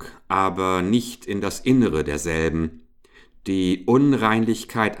Festung, aber nicht in das Innere derselben. Die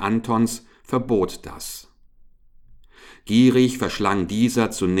Unreinlichkeit Antons verbot das. Gierig verschlang dieser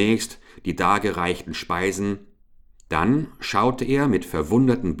zunächst die dargereichten Speisen, dann schaute er mit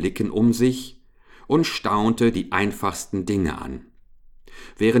verwunderten Blicken um sich und staunte die einfachsten Dinge an,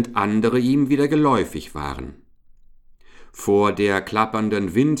 während andere ihm wieder geläufig waren. Vor der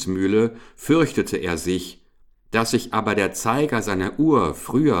klappernden Windmühle fürchtete er sich, dass sich aber der Zeiger seiner Uhr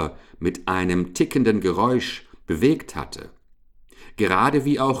früher mit einem tickenden Geräusch bewegt hatte. Gerade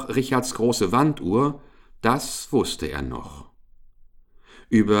wie auch Richards große Wanduhr, das wusste er noch.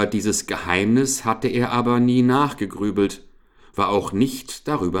 Über dieses Geheimnis hatte er aber nie nachgegrübelt, war auch nicht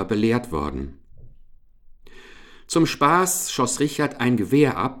darüber belehrt worden. Zum Spaß schoss Richard ein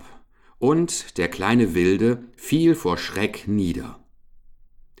Gewehr ab, und der kleine Wilde fiel vor Schreck nieder.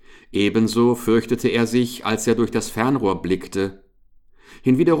 Ebenso fürchtete er sich, als er durch das Fernrohr blickte.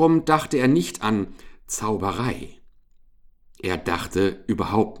 Hinwiederum dachte er nicht an Zauberei. Er dachte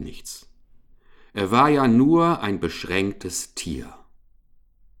überhaupt nichts. Er war ja nur ein beschränktes Tier.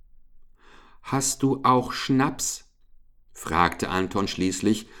 »Hast du auch Schnaps?« fragte Anton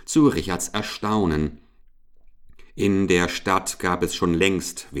schließlich zu Richards Erstaunen. In der Stadt gab es schon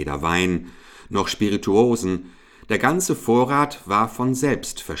längst weder Wein noch Spirituosen, der ganze Vorrat war von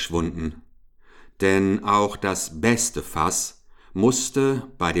selbst verschwunden. Denn auch das beste Fass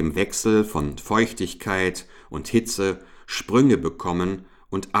musste bei dem Wechsel von Feuchtigkeit und Hitze Sprünge bekommen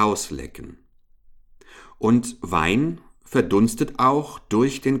und auslecken. Und Wein verdunstet auch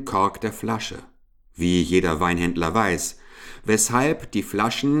durch den Kork der Flasche, wie jeder Weinhändler weiß, weshalb die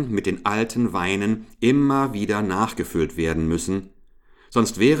Flaschen mit den alten Weinen immer wieder nachgefüllt werden müssen,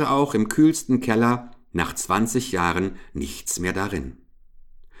 sonst wäre auch im kühlsten Keller nach 20 Jahren nichts mehr darin.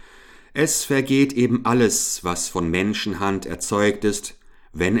 Es vergeht eben alles, was von Menschenhand erzeugt ist,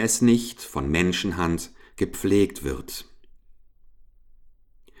 wenn es nicht von Menschenhand gepflegt wird.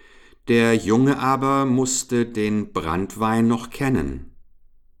 Der Junge aber musste den Branntwein noch kennen.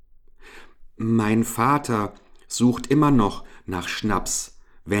 »Mein Vater sucht immer noch nach Schnaps,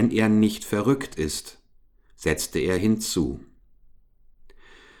 wenn er nicht verrückt ist«, setzte er hinzu.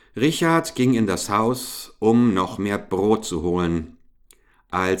 Richard ging in das Haus, um noch mehr Brot zu holen.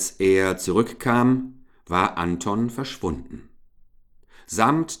 Als er zurückkam, war Anton verschwunden,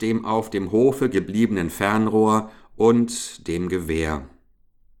 samt dem auf dem Hofe gebliebenen Fernrohr und dem Gewehr.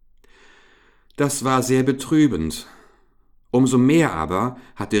 Das war sehr betrübend. Umso mehr aber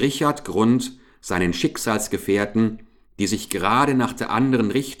hatte Richard Grund, seinen Schicksalsgefährten, die sich gerade nach der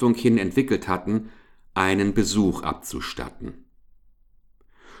anderen Richtung hin entwickelt hatten, einen Besuch abzustatten.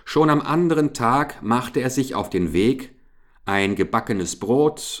 Schon am anderen Tag machte er sich auf den Weg, ein gebackenes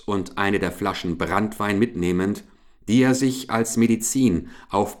Brot und eine der Flaschen Branntwein mitnehmend, die er sich als Medizin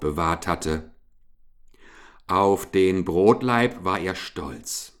aufbewahrt hatte. Auf den Brotlaib war er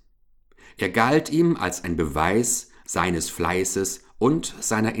stolz. Er galt ihm als ein Beweis seines Fleißes und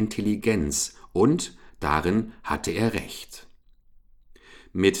seiner Intelligenz, und darin hatte er recht.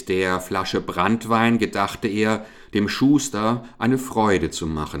 Mit der Flasche Branntwein gedachte er, dem Schuster eine Freude zu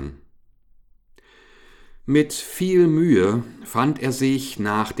machen. Mit viel Mühe fand er sich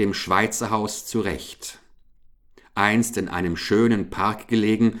nach dem Schweizerhaus zurecht. Einst in einem schönen Park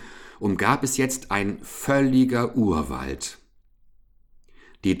gelegen, umgab es jetzt ein völliger Urwald.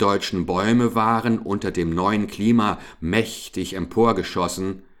 Die deutschen Bäume waren unter dem neuen Klima mächtig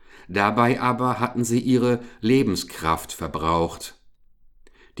emporgeschossen, dabei aber hatten sie ihre Lebenskraft verbraucht.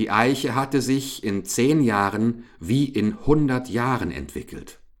 Die Eiche hatte sich in 10 Jahren wie in 100 Jahren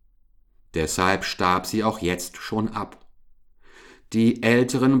entwickelt. Deshalb starb sie auch jetzt schon ab. Die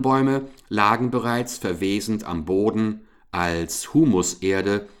älteren Bäume lagen bereits verwesend am Boden als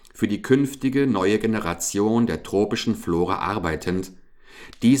Humuserde für die künftige neue Generation der tropischen Flora arbeitend,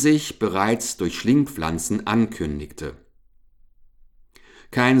 die sich bereits durch Schlingpflanzen ankündigte.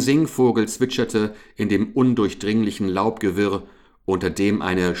 Kein Singvogel zwitscherte in dem undurchdringlichen Laubgewirr, unter dem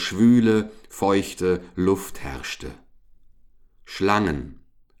eine schwüle, feuchte Luft herrschte. Schlangen,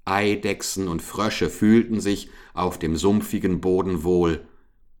 Eidechsen und Frösche fühlten sich auf dem sumpfigen Boden wohl.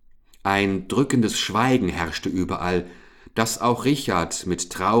 Ein drückendes Schweigen herrschte überall, das auch Richard mit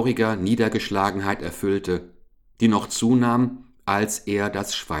trauriger Niedergeschlagenheit erfüllte, die noch zunahm, als er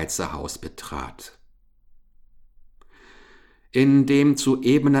das Schweizer Haus betrat. In dem zu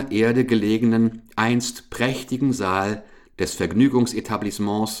ebener Erde gelegenen, einst prächtigen Saal des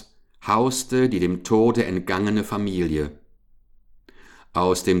Vergnügungsetablissements hauste die dem Tode entgangene Familie.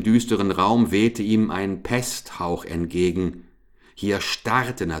 Aus dem düsteren Raum wehte ihm ein Pesthauch entgegen. Hier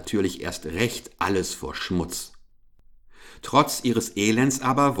starrte natürlich erst recht alles vor Schmutz. Trotz ihres Elends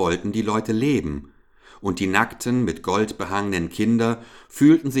aber wollten die Leute leben, und die nackten, mit Gold behangenen Kinder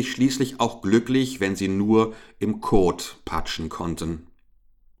fühlten sich schließlich auch glücklich, wenn sie nur im Kot patschen konnten.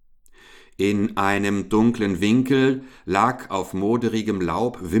 In einem dunklen Winkel lag auf moderigem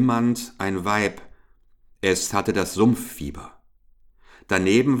Laub wimmernd ein Weib. Es hatte das Sumpffieber.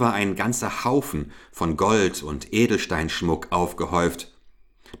 Daneben war ein ganzer Haufen von Gold- und Edelsteinschmuck aufgehäuft.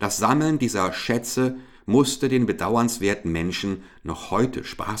 Das Sammeln dieser Schätze musste den bedauernswerten Menschen noch heute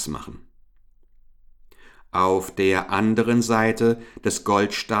Spaß machen. Auf der anderen Seite des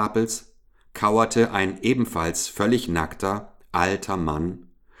Goldstapels kauerte ein ebenfalls völlig nackter, alter Mann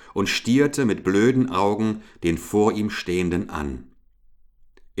und stierte mit blöden Augen den vor ihm Stehenden an.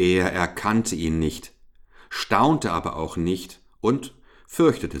 Er erkannte ihn nicht, staunte aber auch nicht und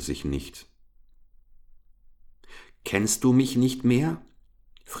fürchtete sich nicht. »Kennst du mich nicht mehr?«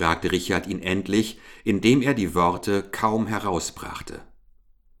 fragte Richard ihn endlich, indem er die Worte kaum herausbrachte.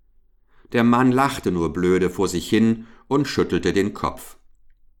 Der Mann lachte nur blöde vor sich hin und schüttelte den Kopf.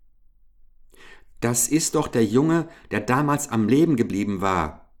 »Das ist doch der Junge, der damals am Leben geblieben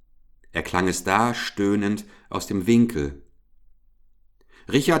war«, erklang es da stöhnend aus dem Winkel.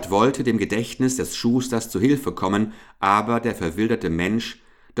 Richard wollte dem Gedächtnis des Schusters zu Hilfe kommen, aber der verwilderte Mensch,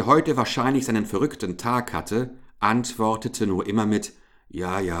 der heute wahrscheinlich seinen verrückten Tag hatte, antwortete nur immer mit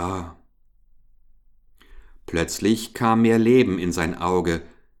 »Ja, ja«. Plötzlich kam mehr Leben in sein Auge.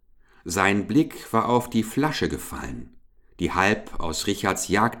 Sein Blick war auf die Flasche gefallen, die halb aus Richards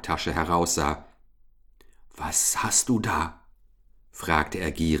Jagdtasche heraussah. »Was hast du da?« fragte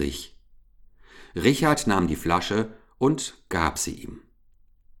er gierig. Richard nahm die Flasche und gab sie ihm.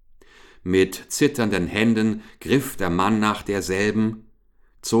 Mit zitternden Händen griff der Mann nach derselben,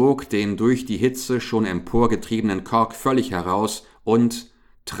 zog den durch die Hitze schon emporgetriebenen Kork völlig heraus und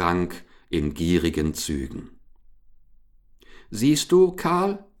trank in gierigen Zügen. »Siehst du,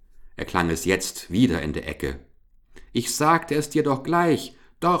 Karl?« erklang es jetzt wieder in der Ecke. »Ich sagte es dir doch gleich,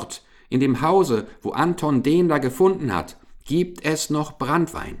 dort, in dem Hause, wo Anton den da gefunden hat, gibt es noch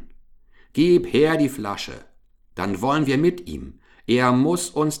Branntwein. Gib her die Flasche, dann wollen wir mit ihm. Er muss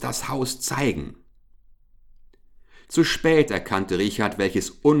uns das Haus zeigen.« Zu spät erkannte Richard, welches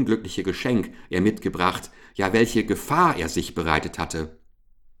unglückliche Geschenk er mitgebracht, ja welche Gefahr er sich bereitet hatte.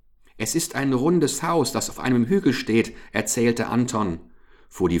 »Es ist ein rundes Haus, das auf einem Hügel steht«, erzählte Anton,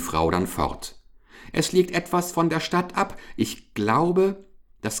 fuhr die Frau dann fort. »Es liegt etwas von der Stadt ab. Ich glaube,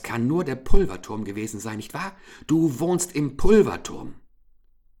 das kann nur der Pulverturm gewesen sein, nicht wahr? Du wohnst im Pulverturm.«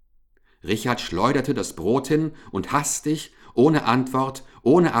 Richard schleuderte das Brot hin und hastig, ohne Antwort,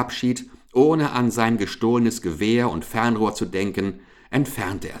 ohne Abschied, ohne an sein gestohlenes Gewehr und Fernrohr zu denken,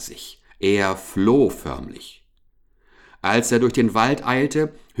 entfernte er sich. Er floh förmlich. Als er durch den Wald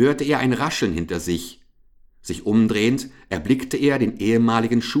eilte, hörte er ein Rascheln hinter sich. Sich umdrehend erblickte er den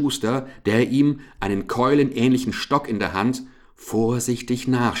ehemaligen Schuster, der ihm, einen keulenähnlichen Stock in der Hand, vorsichtig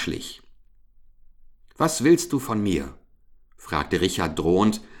nachschlich. »Was willst du von mir?« fragte Richard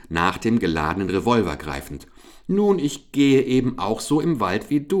drohend, nach dem geladenen Revolver greifend. »Nun, ich gehe eben auch so im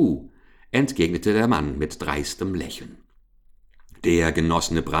Wald wie du«, entgegnete der Mann mit dreistem Lächeln. Der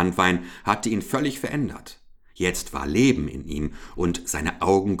genossene Branntwein hatte ihn völlig verändert. Jetzt war Leben in ihm und seine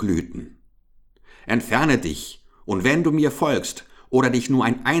Augen glühten. »Entferne dich, und wenn du mir folgst oder dich nur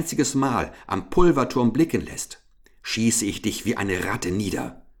ein einziges Mal am Pulverturm blicken lässt, schieße ich dich wie eine Ratte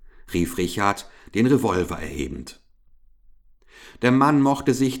nieder«, rief Richard, den Revolver erhebend. Der Mann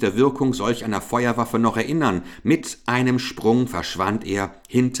mochte sich der Wirkung solch einer Feuerwaffe noch erinnern. Mit einem Sprung verschwand er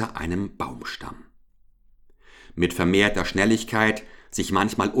hinter einem Baumstamm. Mit vermehrter Schnelligkeit, sich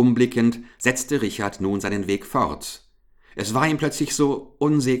manchmal umblickend, setzte Richard nun seinen Weg fort. Es war ihm plötzlich so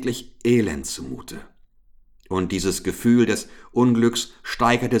unsäglich elend zumute. Und dieses Gefühl des Unglücks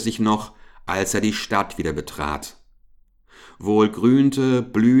steigerte sich noch, als er die Stadt wieder betrat. Wohl grünte,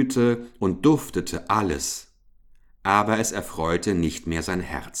 blühte und duftete alles, aber es erfreute nicht mehr sein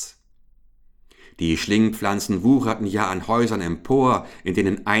Herz. Die Schlingpflanzen wucherten ja an Häusern empor, in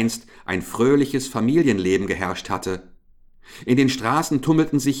denen einst ein fröhliches Familienleben geherrscht hatte. In den Straßen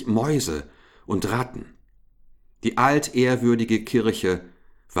tummelten sich Mäuse und Ratten. Die altehrwürdige Kirche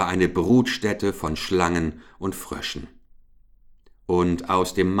war eine Brutstätte von Schlangen und Fröschen. Und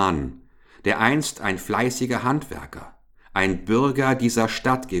aus dem Mann, der einst ein fleißiger Handwerker, ein Bürger dieser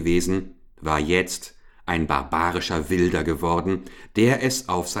Stadt gewesen, war jetzt ein barbarischer Wilder geworden, der es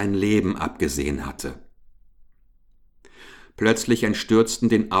auf sein Leben abgesehen hatte. Plötzlich entstürzten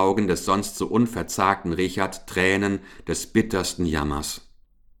den Augen des sonst so unverzagten Richard Tränen des bittersten Jammers.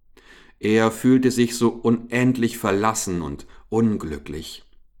 Er fühlte sich so unendlich verlassen und unglücklich.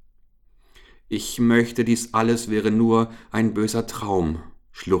 »Ich möchte, dies alles wäre nur ein böser Traum«,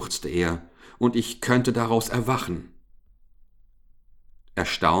 schluchzte er, »und ich könnte daraus erwachen.«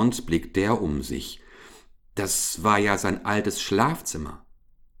 Erstaunt blickte er um sich. Das war ja sein altes Schlafzimmer.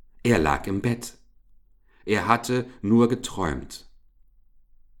 Er lag im Bett. Er hatte nur geträumt.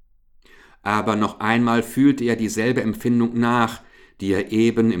 Aber noch einmal fühlte er dieselbe Empfindung nach, die er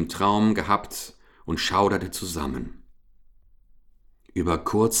eben im Traum gehabt, und schauderte zusammen. »Über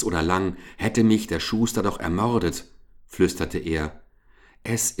kurz oder lang hätte mich der Schuster doch ermordet«, flüsterte er.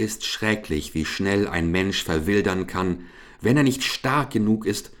 »Es ist schrecklich, wie schnell ein Mensch verwildern kann, wenn er nicht stark genug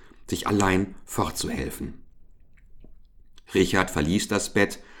ist, sich allein fortzuhelfen.« Richard verließ das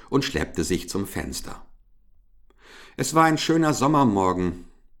Bett und schleppte sich zum Fenster. Es war ein schöner Sommermorgen,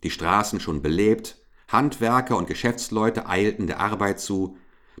 die Straßen schon belebt, Handwerker und Geschäftsleute eilten der Arbeit zu,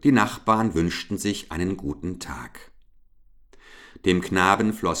 die Nachbarn wünschten sich einen guten Tag. Dem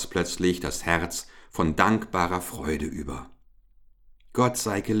Knaben floss plötzlich das Herz von dankbarer Freude über. »Gott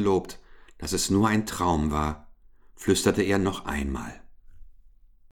sei gelobt, dass es nur ein Traum war«, flüsterte er noch einmal.